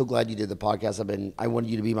I'm so glad you did the podcast. I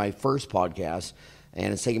wanted you to be my first podcast,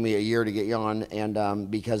 and it's taken me a year to get you on,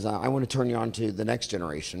 and because I want to turn you on to the next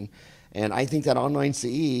generation. And I think that online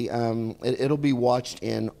CE, it'll be watched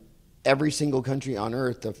in every single country on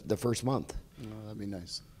earth the first month. Oh, that'd be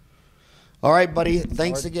nice. All right, buddy.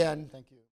 Thanks again. Thank you.